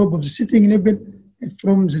the top of the sitting level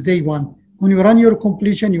from the day one. When you run your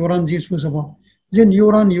completion, you run this with a pump. Then you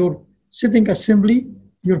run your sitting assembly,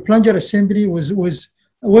 your plunger assembly with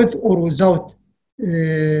or without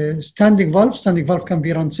standing valve. Standing valve can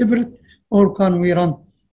be run separate, or can we run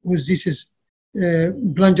with this is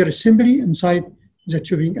plunger assembly inside the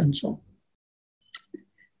tubing and so on.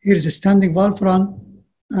 Here's the standing valve run,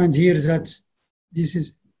 and here this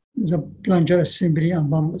is the plunger assembly and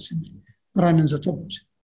pump assembly run in the top of it.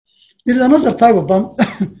 There is another type of pump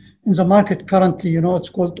in the market currently, it's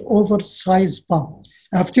called oversized pump.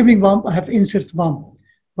 I have tubing pump, I have insert pump,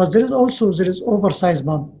 but there is oversized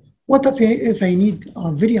pump. What if I need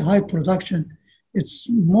a very high production? It's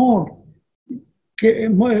more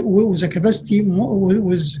with a capacity,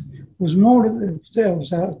 with more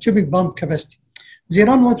the tubing pump capacity. They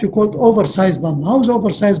run what we call oversized pump. How the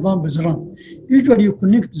oversized pump is run? Usually you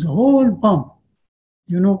connect the whole pump,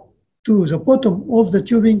 to the bottom of the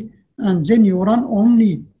tubing, and then you run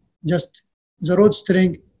only just the rod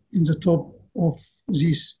string in the top of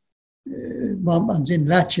this pump, and then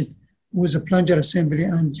latch it with a plunger assembly,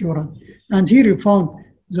 and you run. And here you found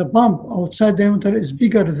the pump outside diameter is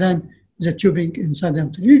bigger than the tubing inside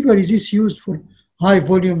diameter. Usually this is used for high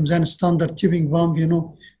volume than standard tubing pump.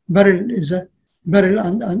 Barrel is a barrel,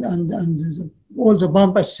 and all the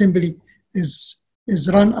pump assembly is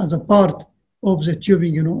run as a part of the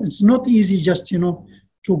tubing. It's not easy just to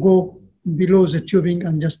go below the tubing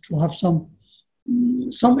and just to have some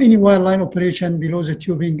any wireline operation below the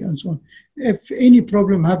tubing and so on. If any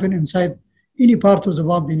problem happen inside any part of the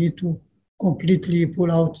pump, you need to completely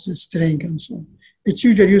pull out the string and so on. It's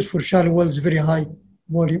usually used for shallow wells, very high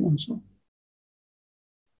volume and so on.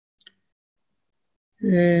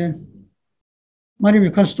 Mariam,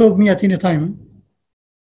 you can stop me at any time.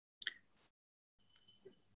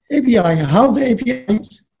 API, how the API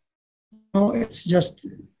is, it's just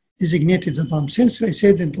designated the pump. Since I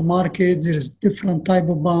said in the market, there is different type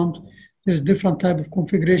of pumps, there is different type of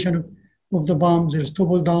configuration of the pump. There is top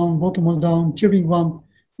hole down, bottom hole down, tubing pump,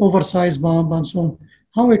 oversized pump, and so on.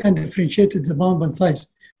 How I can differentiate the pump and size?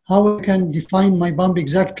 How I can define my pump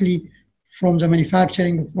exactly from the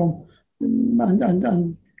manufacturing,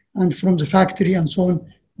 and from the factory and so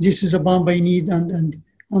on. This is a pump I need,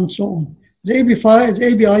 and so on. The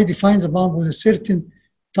API defines a pump with a certain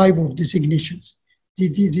type of designations.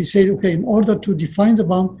 They say, okay, in order to define the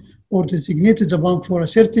pump or designate the pump for a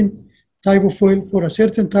certain type of oil, for a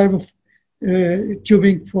certain type of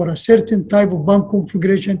tubing, for a certain type of pump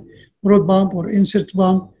configuration, rod pump or insert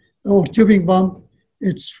pump or tubing pump,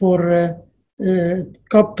 it's for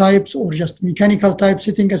cup types or just mechanical type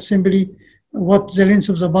sitting assembly, what the length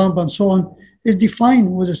of the pump and so on, is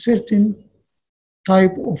defined with a certain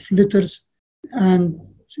type of letters and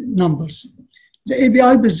numbers. The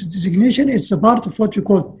API designation is a part of what we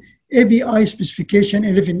call API specification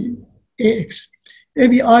 11AX.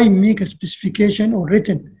 API make a specification or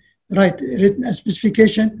written a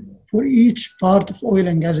specification for each part of oil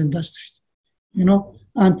and gas industries,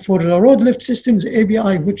 and for the road lift systems, the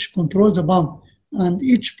API which controls the pump and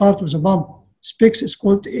each part of the pump specs is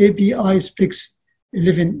called API specs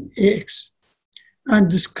 11AX, and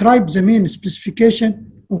describes the main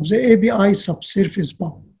specification of the API subsurface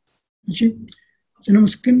pump.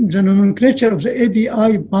 The nomenclature of the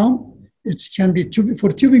API pump, it can be for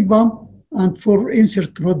tubing pump and for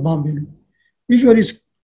insert rod pump. Usually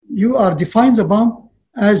you are define the pump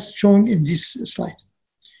as shown in this slide.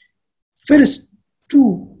 First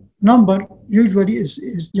two number usually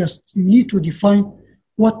is just you need to define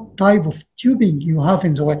what type of tubing you have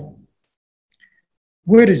in the well.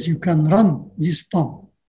 Whereas you can run this pump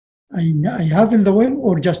I have in the well,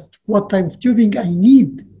 or just what type of tubing I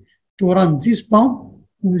need to run this pump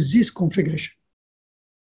with this configuration.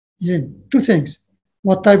 Then two things: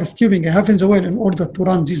 what type of tubing I have in the well in order to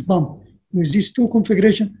run this pump with these two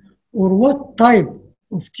configuration, or what type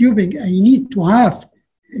of tubing I need to have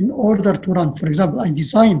in order to run. For example, I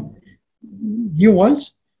design new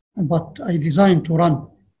wells, but I design to run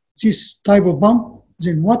this type of pump,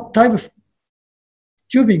 then what type of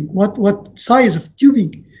tubing, what size of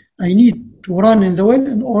tubing I need to run in the well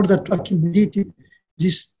in order to accumulate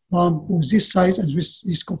this pump with this size and with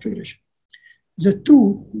this configuration. The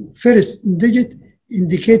two first digit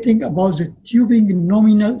indicating about the tubing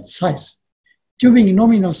nominal size. Tubing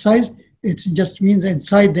nominal size, it just means the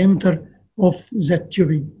inside diameter of the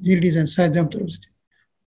tubing, really the inside diameter of the tubing.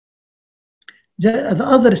 The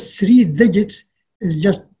other three digits is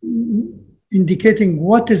just indicating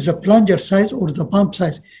what is the plunger size or the pump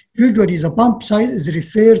size. Usually the pump size is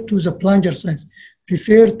referred to the plunger size,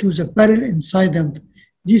 referred to the barrel inside diameter.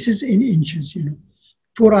 This is in inches, you know.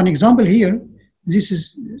 For an example here, this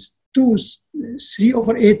is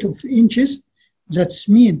 3/8 of inches. That's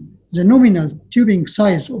mean the nominal tubing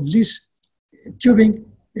size of this tubing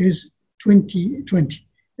is 20.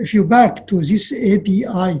 If you back to this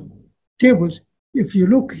API tables, if you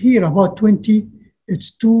look here about 20,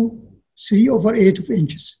 it's 3/8 of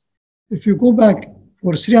inches. If you go back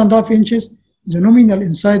for 3.5 inches, the nominal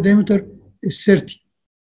inside diameter is 30.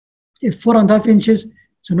 If 4.5 inches,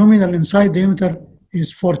 the nominal inside diameter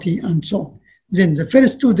is 40, and so on. Then the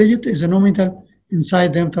first two digits is the nominal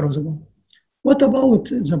inside diameter of the pump. What about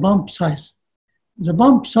the pump size? The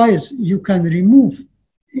pump size, you can remove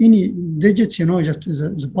any digits, you know, just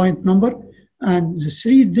the point number, and the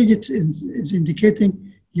three digits is indicating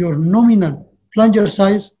your nominal plunger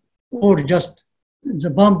size or just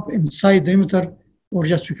the pump inside diameter, or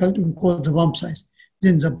just we call the pump size.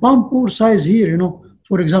 Then the pump bore size here, you know,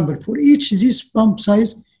 for example, for each this pump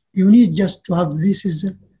size, you need just to have this is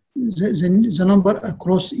the number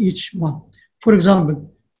across each one. For example,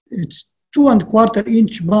 it's 2¼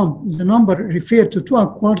 inch pump. The number referred to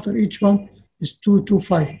 2¼ inch pump is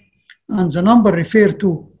 225. And the number referred to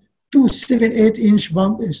 278 inch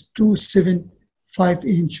pump is 275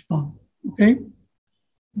 inch pump. Okay?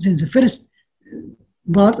 Then the first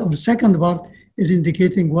part or second part is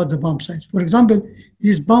indicating what the pump size. For example,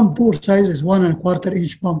 this pump bore size is 1¼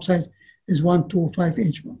 inch pump size is 125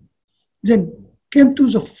 inch pump. Then came to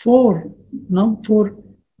the four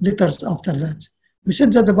letters after that. We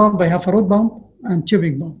said that the pump I have a rod pump and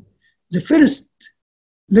tubing pump. The first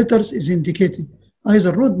letters is indicating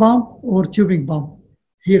either rod pump or tubing pump.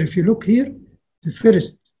 Here, if you look here, the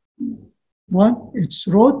first one, it's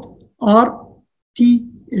rod, R, T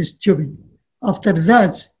is tubing. After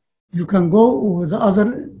that, you can go with the other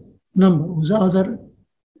number, with the other,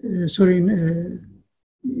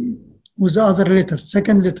 with the other letter,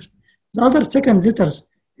 second letter. The other second letters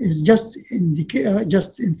is just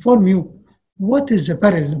just inform you what is the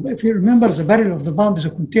barrel. If you remember, the barrel of the pump is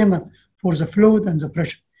a container for the fluid and the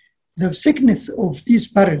pressure. The thickness of these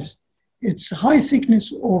barrels, it's high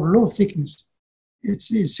thickness or low thickness. It's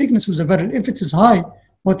the thickness of the barrel. If it is high,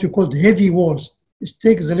 what we call the heavy walls, it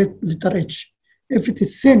takes the letter H. If it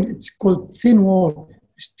is thin, it's called thin wall,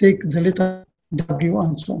 it takes the letter W,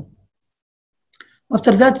 and so on.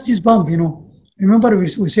 After that, this pump, you know, remember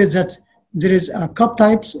we said that there is a cup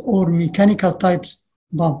types or mechanical types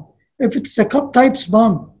pump. If it's a cup types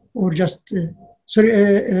pump or just,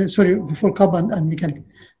 before cup and mechanical,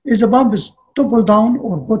 is the pump is top or down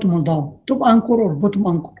or bottom down, top anchor or bottom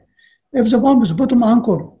anchor. If the pump is bottom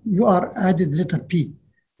anchor, you are added letter P.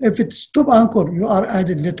 If it's top anchor, you are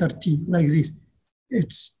added letter T, like this.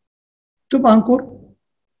 It's top anchor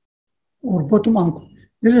or bottom anchor.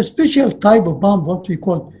 There's a special type of pump, what we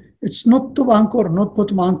call, it's not top anchor, not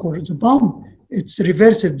bottom anchor. The pump, it's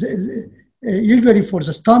reversed. Usually for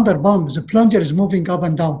the standard pump, the plunger is moving up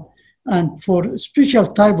and down. And for special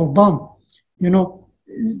type of pump, you know,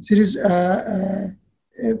 there is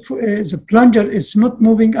the plunger is not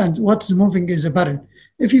moving, and what's moving is the barrel.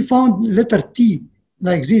 If you found letter T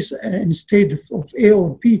like this instead of A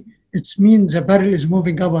or P, it means the barrel is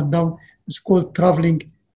moving up and down. It's called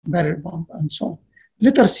traveling barrel pump, and so on.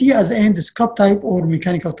 Letter C at the end is cup type or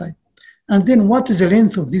mechanical type. And then what is the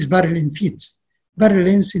length of this barrel in feet? Barrel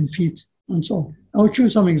length in feet, and so on. I'll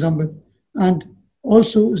choose some example. And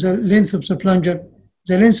also the length of the plunger,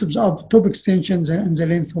 the length of the top extension, and the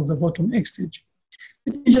length of the bottom extension.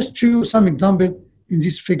 Let me just choose some example in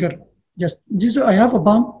this figure. Just this, I have a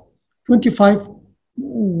pump, 25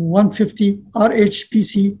 150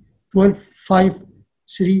 RHPC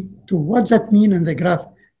 12532. What does that mean in the graph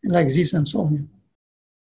like this and so on?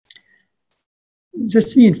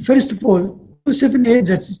 This means, first of all, 278,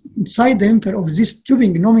 that's inside diameter of this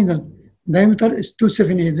tubing nominal diameter is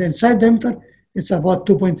 278. The inside diameter, it's about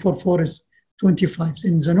 2.44 is 25.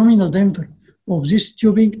 Then the nominal diameter of this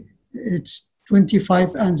tubing it's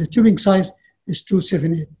 25, and the tubing size is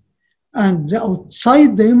 278. And the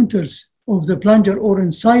outside diameters of the plunger or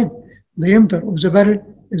inside diameter of the barrel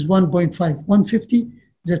is 1.5, 150.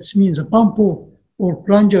 That means a pump hole or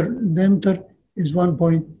plunger diameter is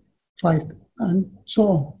 1.5, and so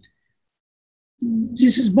on.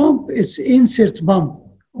 This is pump, it's insert pump,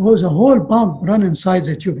 or the whole pump run inside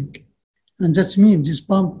the tubing. And that means this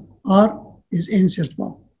pump R is insert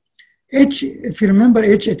pump. H, if you remember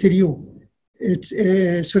H, I tell you, it's,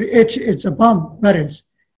 H, it's a pump barrels.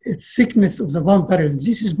 It's thickness of the pump barrel.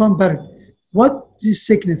 This is pump barrel. What this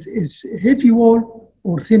thickness is, heavy wall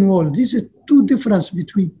or thin wall. This is two difference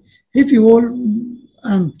between heavy wall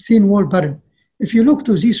and thin wall barrel. If you look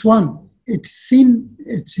to this one, it's thin,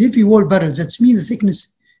 it's heavy wall barrel. That means the thickness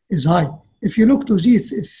is high. If you look to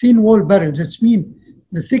this thin wall barrel, that means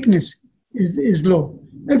the thickness is low.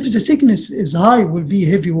 If the thickness is high, will be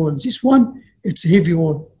heavy wall. This one, it's heavy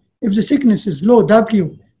wall. If the thickness is low,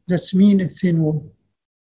 W, that means a thin wall.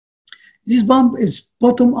 This bump is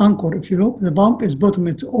bottom anchor. If you look, the bump is bottom.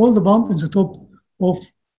 It's all the bump is the top of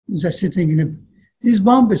the sitting nib. This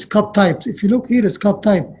bump is cup type. If you look here, it's cup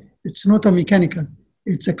type. It's not a mechanical.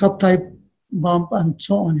 It's a cup type bump and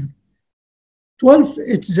so on. 12,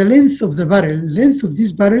 it's the length of the barrel. Length of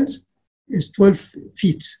these barrels is 12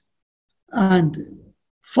 feet. And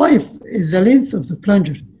 5 is the length of the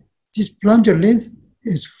plunger. This plunger length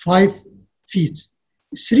is 5 feet.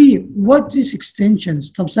 3, what these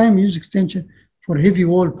extensions, sometimes use extension for heavy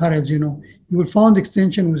wall barrels, you know. You will find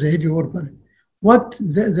extension with a heavy wall barrel. What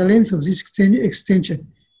the length of this extension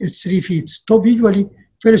is 3 feet. Top usually,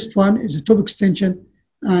 first one is the top extension,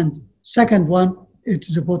 and second one, it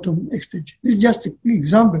is the bottom extension. This is just an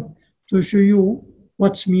example to show you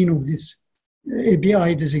what's mean of this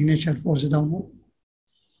ABI designation for the downhole.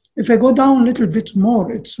 If I go down a little bit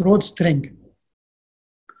more, it's rod string.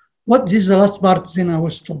 What this is the last part, then I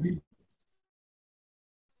will stop it.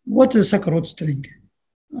 What is a sucker rod string?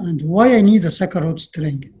 And why I need a sucker rod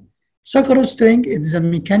string? Sucker rod string is a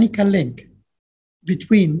mechanical link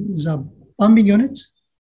between the pumping units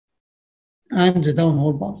and the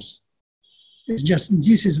downhole pumps. It's just,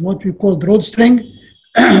 this is what we call rod string,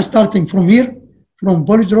 starting from here, from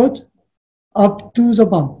polished rod up to the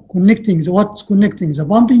pump, connecting what's connecting the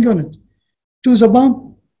pumping unit to the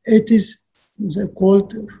pump. It is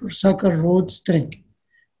called sucker rod string.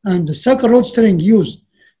 And the sucker rod string used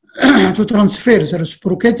to transfer the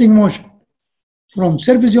reciprocating motion from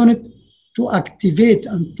service unit to activate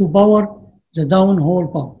and to power the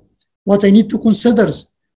downhole pump. What I need to consider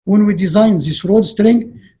when we design this rod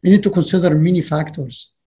string, I need to consider many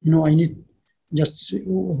factors. You know, I need just,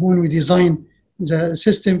 when we design the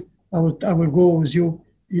system, I will go with you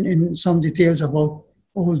in some details about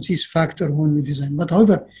all these factors when we design. But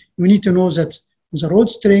however, you need to know that the rod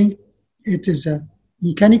string, it is a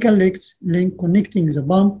mechanical link connecting the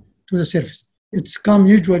pump to the surface. It's come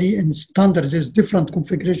usually in standard, there's different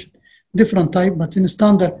configuration, different type, but in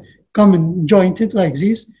standard, come in jointed like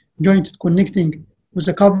this, jointed connecting with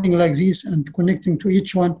the coupling like this and connecting to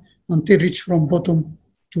each one until reach from bottom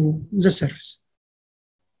to the surface.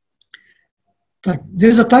 There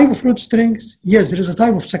is a type of rod strings. Yes, there is a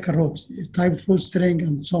type of sucker rod, type of rod string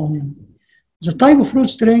and so on. The type of rod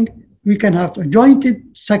string, we can have a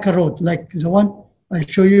jointed sucker rod like the one I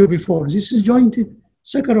showed you before. This is jointed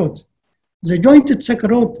sucker rod. The jointed sucker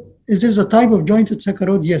rod, is there a type of jointed sucker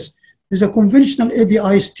rod? Yes. There's a conventional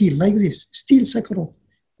ABI steel like this, steel sucker rod,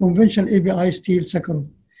 conventional ABI steel sucker rod.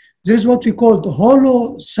 There's what we call the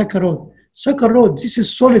hollow sucker rod. Sucker rod, this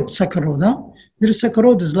is solid sucker rod. Huh? There sucker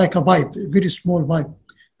rod is like a pipe, a very small pipe.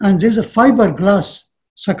 And there's a fiberglass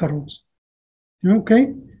sucker rods.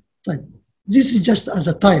 Okay? Type. This is just as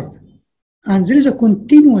a type. And there is a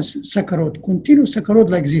continuous sucker rod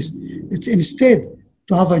like this. It's instead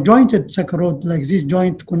to have a jointed sucker rod like this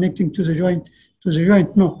joint connecting to the joint,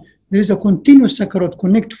 no. There is a continuous sucker rod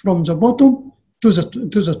connect from the bottom to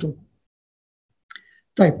the top.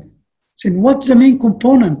 Type. So what's the main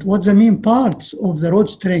component? What's the main parts of the rod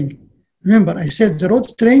string? Remember, I said the rod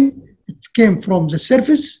string, it came from the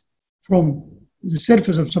surface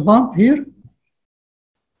of the pump here,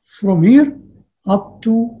 from here up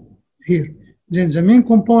to here. Then the main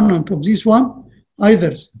component of this one,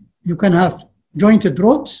 either you can have jointed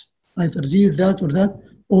rods, either this, that, or that,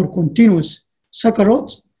 or continuous sucker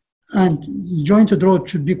rods, and jointed rod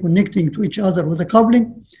should be connecting to each other with a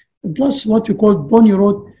coupling, plus what we call bony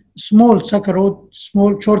rod, small sucker rod,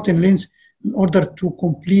 small shortened lengths, in order to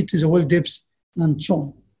complete the well depths and so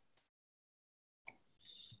on.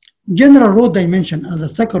 General rod dimension as a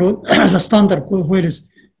sucker rod, as a standard where is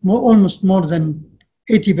almost more than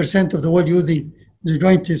 80% of the well using the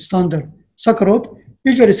joint is standard saccharode,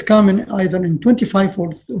 usually it's common either in 25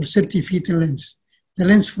 or 30 feet in length. The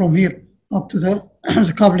length from here up to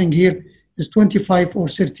the coupling here is 25 or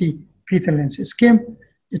 30 feet in length.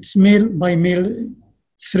 It's male by male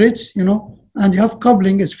threads, you know, and you have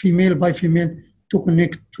coupling is female by female to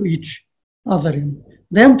connect to each other. You know.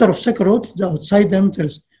 Diameter of saccharode, the outside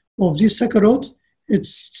diameters of these saccharodes,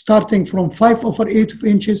 it's starting from 5/8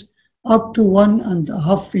 inches up to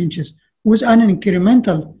 1.5 inches with an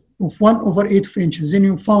incremental of 1/8 inches. Then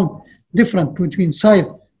you found different between size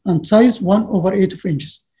and size 1/8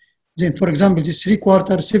 inches. Then, for example, this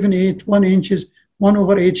 3/4, 7/8, 1 inches,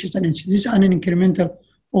 1/8 inches, an inch. This is an incremental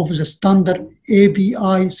of the standard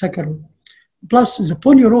ABI saccharode. Plus, the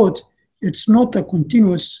pony rod, it's not a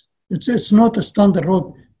continuous, it's not a standard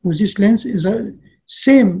rod with this length, is a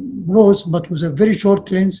same rods, but with a very short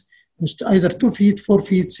length, with either 2 feet, 4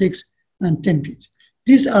 feet, 6, and 10 feet.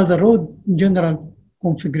 These are the rod general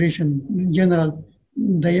configuration, general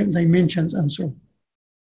dimensions, and so on.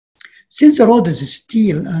 Since the rod is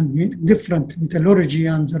steel and different metallurgy,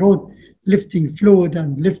 and the rod lifting fluid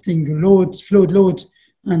and lifting loads, fluid loads,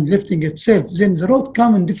 and lifting itself, then the rod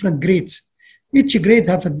come in different grades. Each grade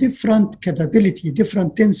have a different capability,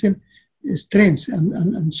 different tensile strengths,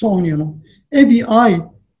 and so on, you know. ABI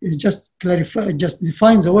is just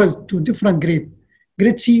defines the well to different grade.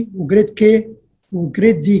 Grade C, or grade K, or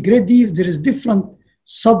grade D. Grade D, there is different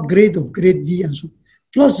subgrade of grade D and so on.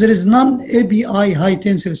 Plus, there is non-ABI high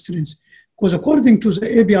tensile strength, because according to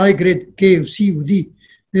the ABI grade K or C or D,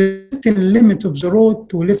 there is a limit of the rod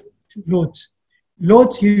to lift loads.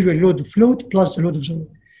 Loads usually load of fluid plus the load of the rod.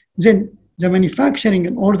 Then the manufacturing,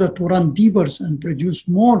 in order to run deeper and produce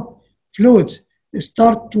more fluids,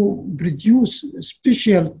 start to produce a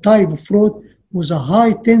special type of rod with a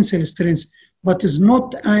high tensile strength, but is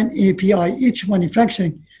not an API. Each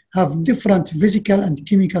manufacturing have different physical and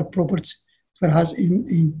chemical properties for has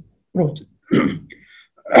in rod.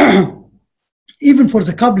 Even for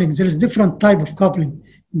the coupling, there is different type of coupling.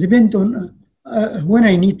 Depend on when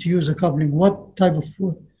I need to use a coupling, what type of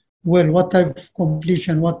well, what type of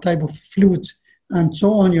completion, what type of fluids, and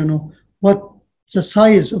so on, you know, what the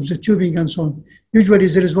size of the tubing and so on. Usually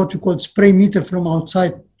there is what we call spray meter from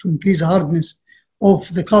outside to increase the hardness of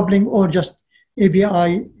the coupling, or just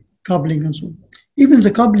ABI coupling and so on. Even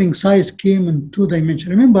the coupling size came in 2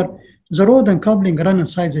 dimensions. Remember, the rod and coupling run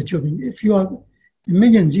inside the tubing. If you have,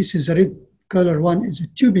 imagine this is a red color one is a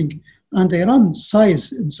tubing, and they run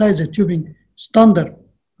size inside the tubing, standard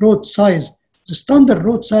rod size. The standard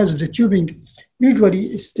rod size of the tubing usually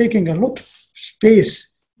is taking a lot of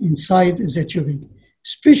space inside the tubing,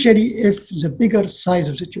 especially if the bigger size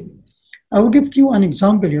of the tubing. I will give you an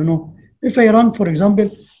example, you know. If I run, for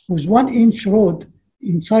example, with 1 inch rod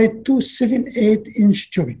inside 2 7/8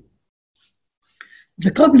 inch tubing,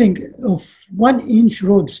 the coupling of 1 inch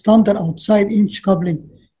rod, standard outside inch coupling,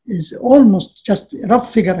 is almost just a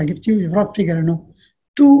rough figure. I give you a rough figure, you know,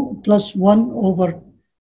 2 plus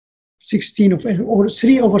 1/16 of, or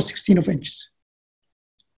 3/16 of inches.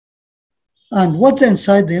 And what's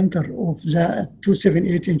inside the diameter of the 2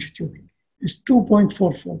 7/8 inch tubing is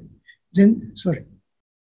 2.44. Then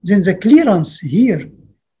the clearance here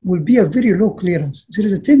will be a very low clearance. There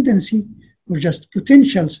is a tendency or just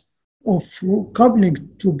potentials of coupling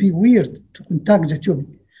to be weird to contact the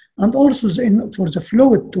tubing. And also for the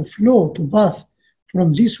fluid to flow, to pass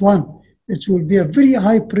from this one, it will be a very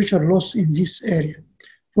high pressure loss in this area.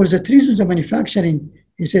 For the reason the manufacturing,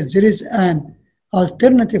 he said there is an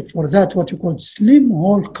alternative for that, what you call slim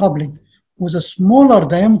hole coupling, with a smaller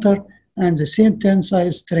diameter and the same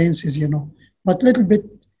tensile strength, as you know, but little bit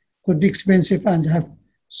could be expensive and have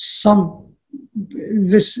some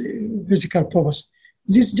less physical purpose.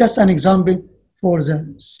 This is just an example for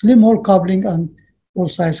the slim hole coupling and all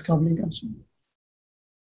size coupling and so on.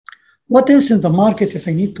 What else in the market if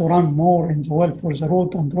I need to run more in the well for the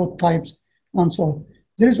rod and rod types and so on?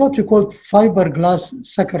 There is what we call fiberglass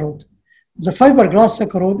saccharode. The fiberglass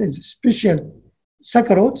saccharode is a special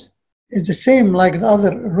saccharode. It's the same like the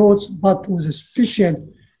other rods, but with a special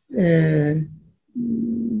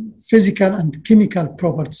physical and chemical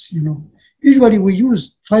properties, you know. Usually we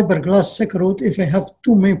use fiberglass saccharode if I have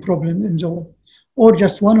 2 main problems in the well, or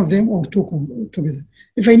just one of them or 2 together.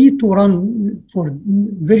 If I need to run for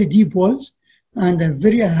very deep wells and I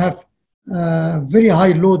have very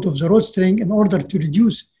high load of the rod string, in order to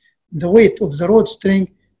reduce the weight of the rod string,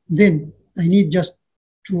 then I need just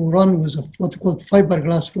to run with what we call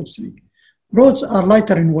fiberglass rod string. Rods are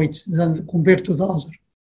lighter in weight than compared to the other.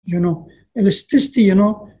 You know, elasticity, you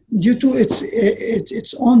know, due to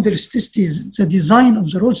its own elasticity, the design of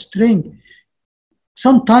the rod string,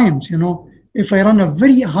 sometimes, you know, if I run a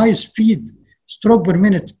very high speed stroke per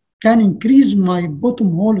minute, can increase my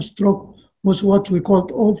bottom hole stroke with what we call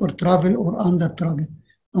over travel or under travel,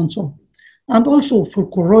 and so on. And also for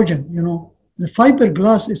corrosion, the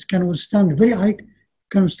fiberglass can withstand very high,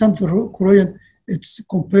 can withstand for corrosion. It's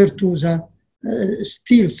compared to the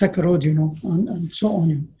steel saccharode, and so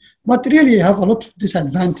on. But really have a lot of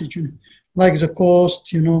disadvantage, like the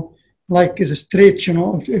cost, like the stretch,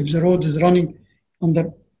 if the road is running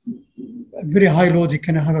under a very high load, you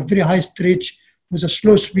can have a very high stretch with a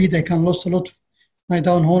slow speed. I can lose a lot of my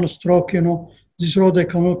downhole stroke, this road I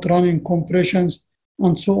cannot run in compressions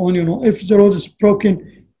and so on, If the road is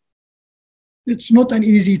broken, it's not an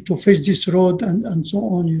easy to fish this road and so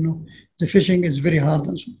on, The fishing is very hard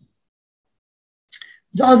and so on.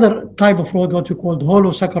 The other type of road, what we call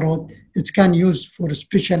hollow sucker rod, it can use for a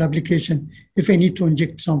special application if I need to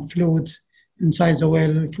inject some fluids inside the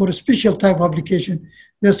well. For a special type of application,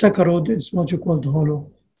 the sucker rod is what we call the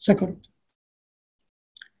hollow sucker rod.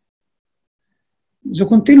 The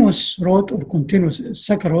continuous rod or continuous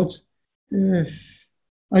sucker rods,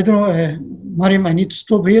 I don't know, Mariam, I need to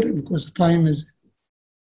stop here because the time is...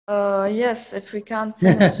 Yes, if we can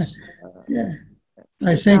finish. Yeah,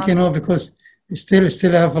 I think, because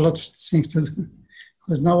still have a lot of things to do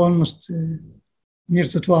because now almost near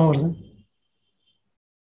to 2 hours.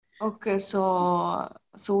 Okay, so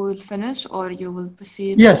we'll finish or you will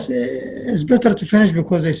proceed? Yes, it's better to finish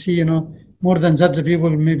because I see, more than that the people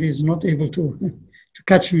maybe is not able to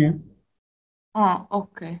catch me. Oh,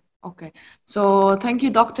 okay. So thank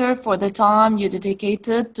you, Doctor, for the time you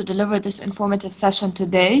dedicated to deliver this informative session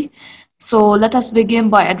today. So let us begin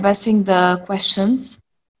by addressing the questions.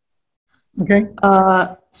 Okay.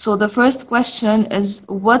 So the first question is,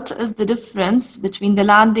 what is the difference between the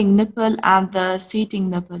landing nipple and the seating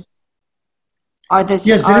nipple? Are they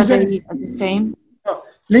the same? No.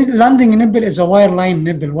 Landing nipple is a wireline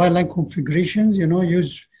nipple, wireline configurations,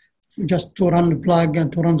 used just to run the plug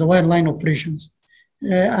and to run the wireline operations.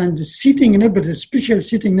 And the seating nipple is a special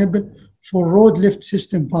seating nipple for road lift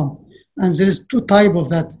system pump. And there is two types of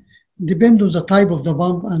that. Depend on the type of the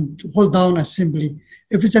pump and hold down assembly.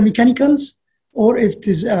 If it's a mechanicals or if it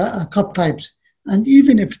is a cup types. And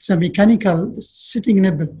even if it's a mechanical sitting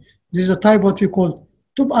nipple, there's a type what we call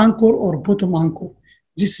top anchor or bottom anchor.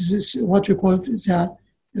 This is what we call the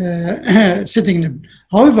sitting nipple.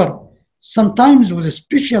 However, sometimes with a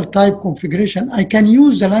special type configuration, I can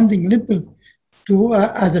use the landing nipple to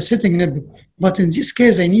as a sitting nipple. But in this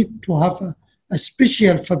case, I need to have a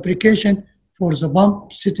special fabrication for the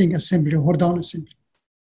pump sitting assembly or down assembly.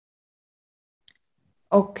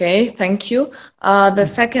 Okay, thank you. The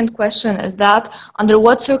second question is that under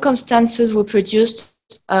what circumstances were produced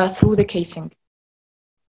through the casing?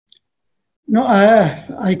 No,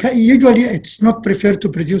 usually it's not preferred to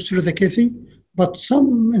produce through the casing, but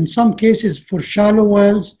in some cases for shallow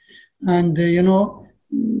wells and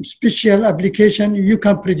special application, you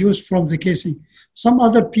can produce from the casing. Some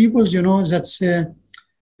other people, that's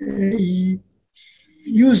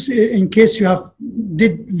use in case you have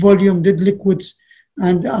dead volume, dead liquids,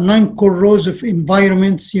 and non-corrosive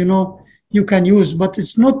environments, you can use, but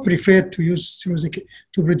it's not preferred to use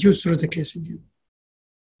to produce through the casing.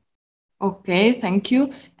 Okay, thank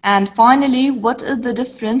you. And finally, what is the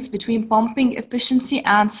difference between pumping efficiency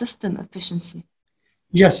and system efficiency?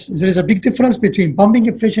 Yes, there is a big difference between pumping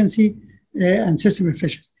efficiency and system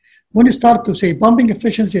efficiency. When you start to say pumping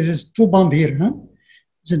efficiency, there is two pumps here.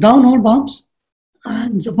 The downhole pumps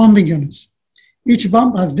and the pumping units. Each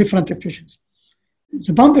pump has different efficiency.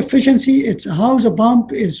 The pump efficiency, it's how the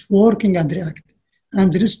pump is working and reacting.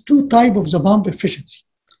 And there is two types of the pump efficiency,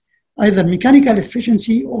 either mechanical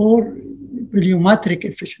efficiency or volumetric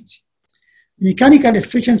efficiency. Mechanical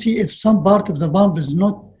efficiency, if some part of the pump is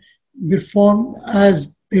not performed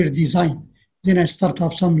as per design, then I start to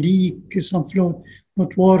have some leak, some flow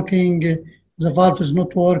not working, the valve is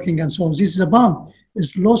not working, and so on. This is a pump,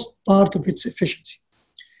 is lost part of its efficiency.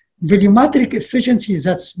 Volumetric efficiency,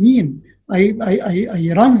 that's mean I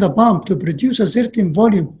run the pump to produce a certain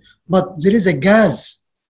volume, but there is a gas,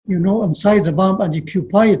 inside the pump and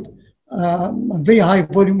occupy it a very high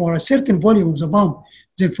volume or a certain volume of the pump.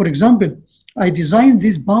 Then, for example, I designed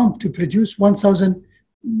this pump to produce 1,000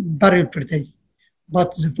 barrels per day,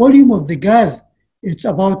 but the volume of the gas, it's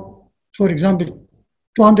about, for example,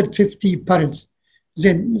 250 barrels.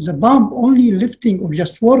 Then the pump only lifting or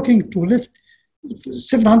just working to lift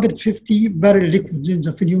 750 barrel liquids. In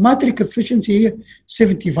the volumetric efficiency here,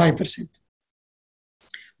 75%.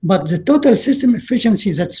 But the total system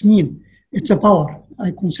efficiency, that's mean, it's a power.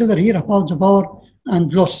 I consider here about the power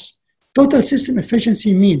and loss. Total system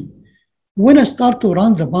efficiency mean When I start to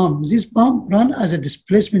run the pump, this pump run as a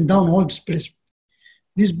displacement, downhole displacement.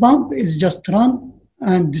 This pump is just run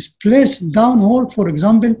and displace downhole, for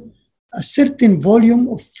example, a certain volume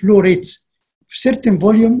of flow rates, certain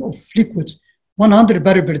volume of liquids, 100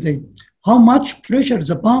 barrel per day. How much pressure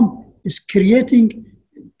the pump is creating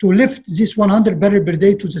to lift this 100 barrel per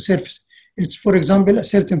day to the surface. It's, for example, a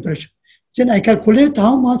certain pressure. Then I calculate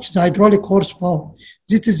how much the hydraulic horsepower.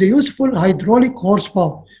 This is a useful hydraulic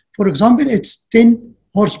horsepower. For example, it's 10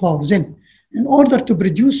 horsepower. Then, in order to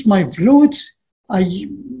produce my fluids,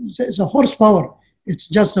 the horsepower, it's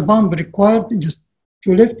just the pump required just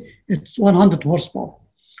to lift, it's 100 horsepower.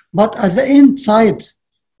 But at the inside,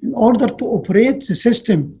 in order to operate the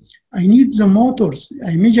system, I need the motors.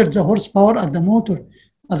 I measured the horsepower at the motor,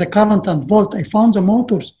 at the current and volt. I found the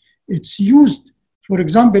motors. It's used, for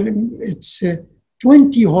example, it's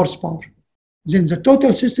 20 horsepower. Then the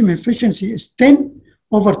total system efficiency is 10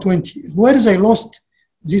 over 20. Whereas I lost,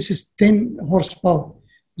 this is 10 horsepower.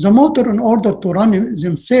 The motor, in order to run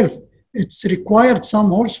themselves, it's required some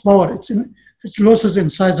horsepower. It's losses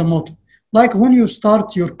inside the motor. Like when you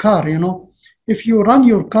start your car, you know, if you run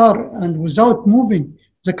your car and without moving,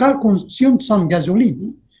 the car consumes some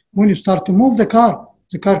gasoline. When you start to move the car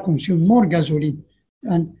consumes more gasoline.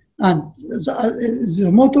 And the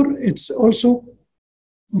motor, it's also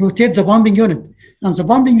rotate the pumping unit. And the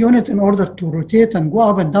pumping unit, in order to rotate and go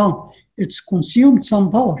up and down, it's consumed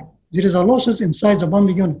some power. There is a losses inside the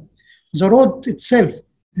pumping unit. The road itself,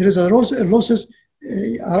 there is a losses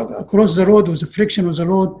across the road with the friction with the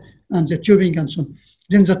road and the tubing and so on.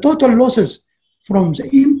 Then the total losses from the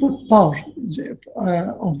input power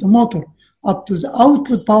of the motor up to the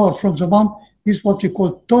output power from the pump is what we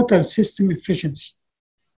call total system efficiency.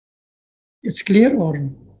 It's clear or?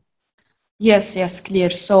 Yes, clear.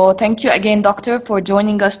 So thank you again, Doctor, for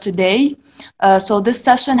joining us today. So this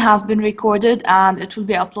session has been recorded and it will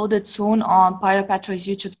be uploaded soon on Pyropatra's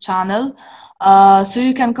YouTube channel. So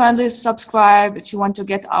you can kindly subscribe if you want to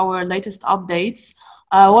get our latest updates.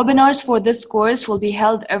 Webinars for this course will be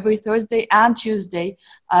held every Thursday and Tuesday,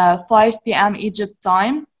 5 p.m. Egypt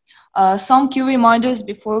time. Some key reminders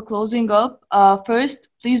before closing up. First,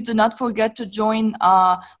 please do not forget to join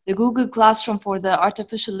the Google Classroom for the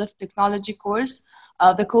Artificial Lift Technology course.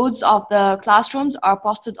 The codes of the classrooms are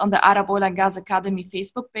posted on the Arab Oil and Gas Academy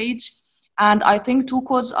Facebook page. And I think 2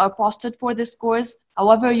 codes are posted for this course.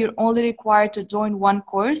 However, you're only required to join 1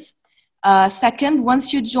 course. Second,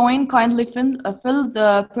 once you join, kindly fill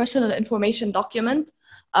the personal information document.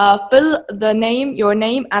 Fill the name, your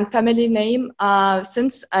name and family name,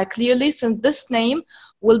 since this name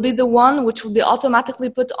will be the one which will be automatically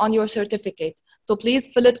put on your certificate. So please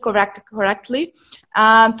fill it correctly.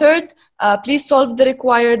 And third, please solve the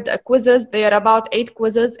required quizzes. They are about 8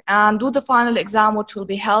 quizzes, and do the final exam, which will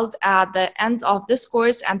be held at the end of this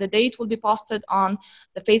course, and the date will be posted on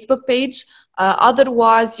the Facebook page.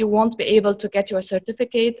 Otherwise, you won't be able to get your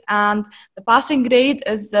certificate, and the passing grade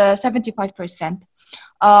is 75%.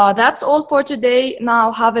 That's all for today.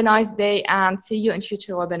 Now, have a nice day and see you in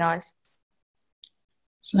future webinars.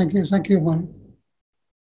 Thank you, man.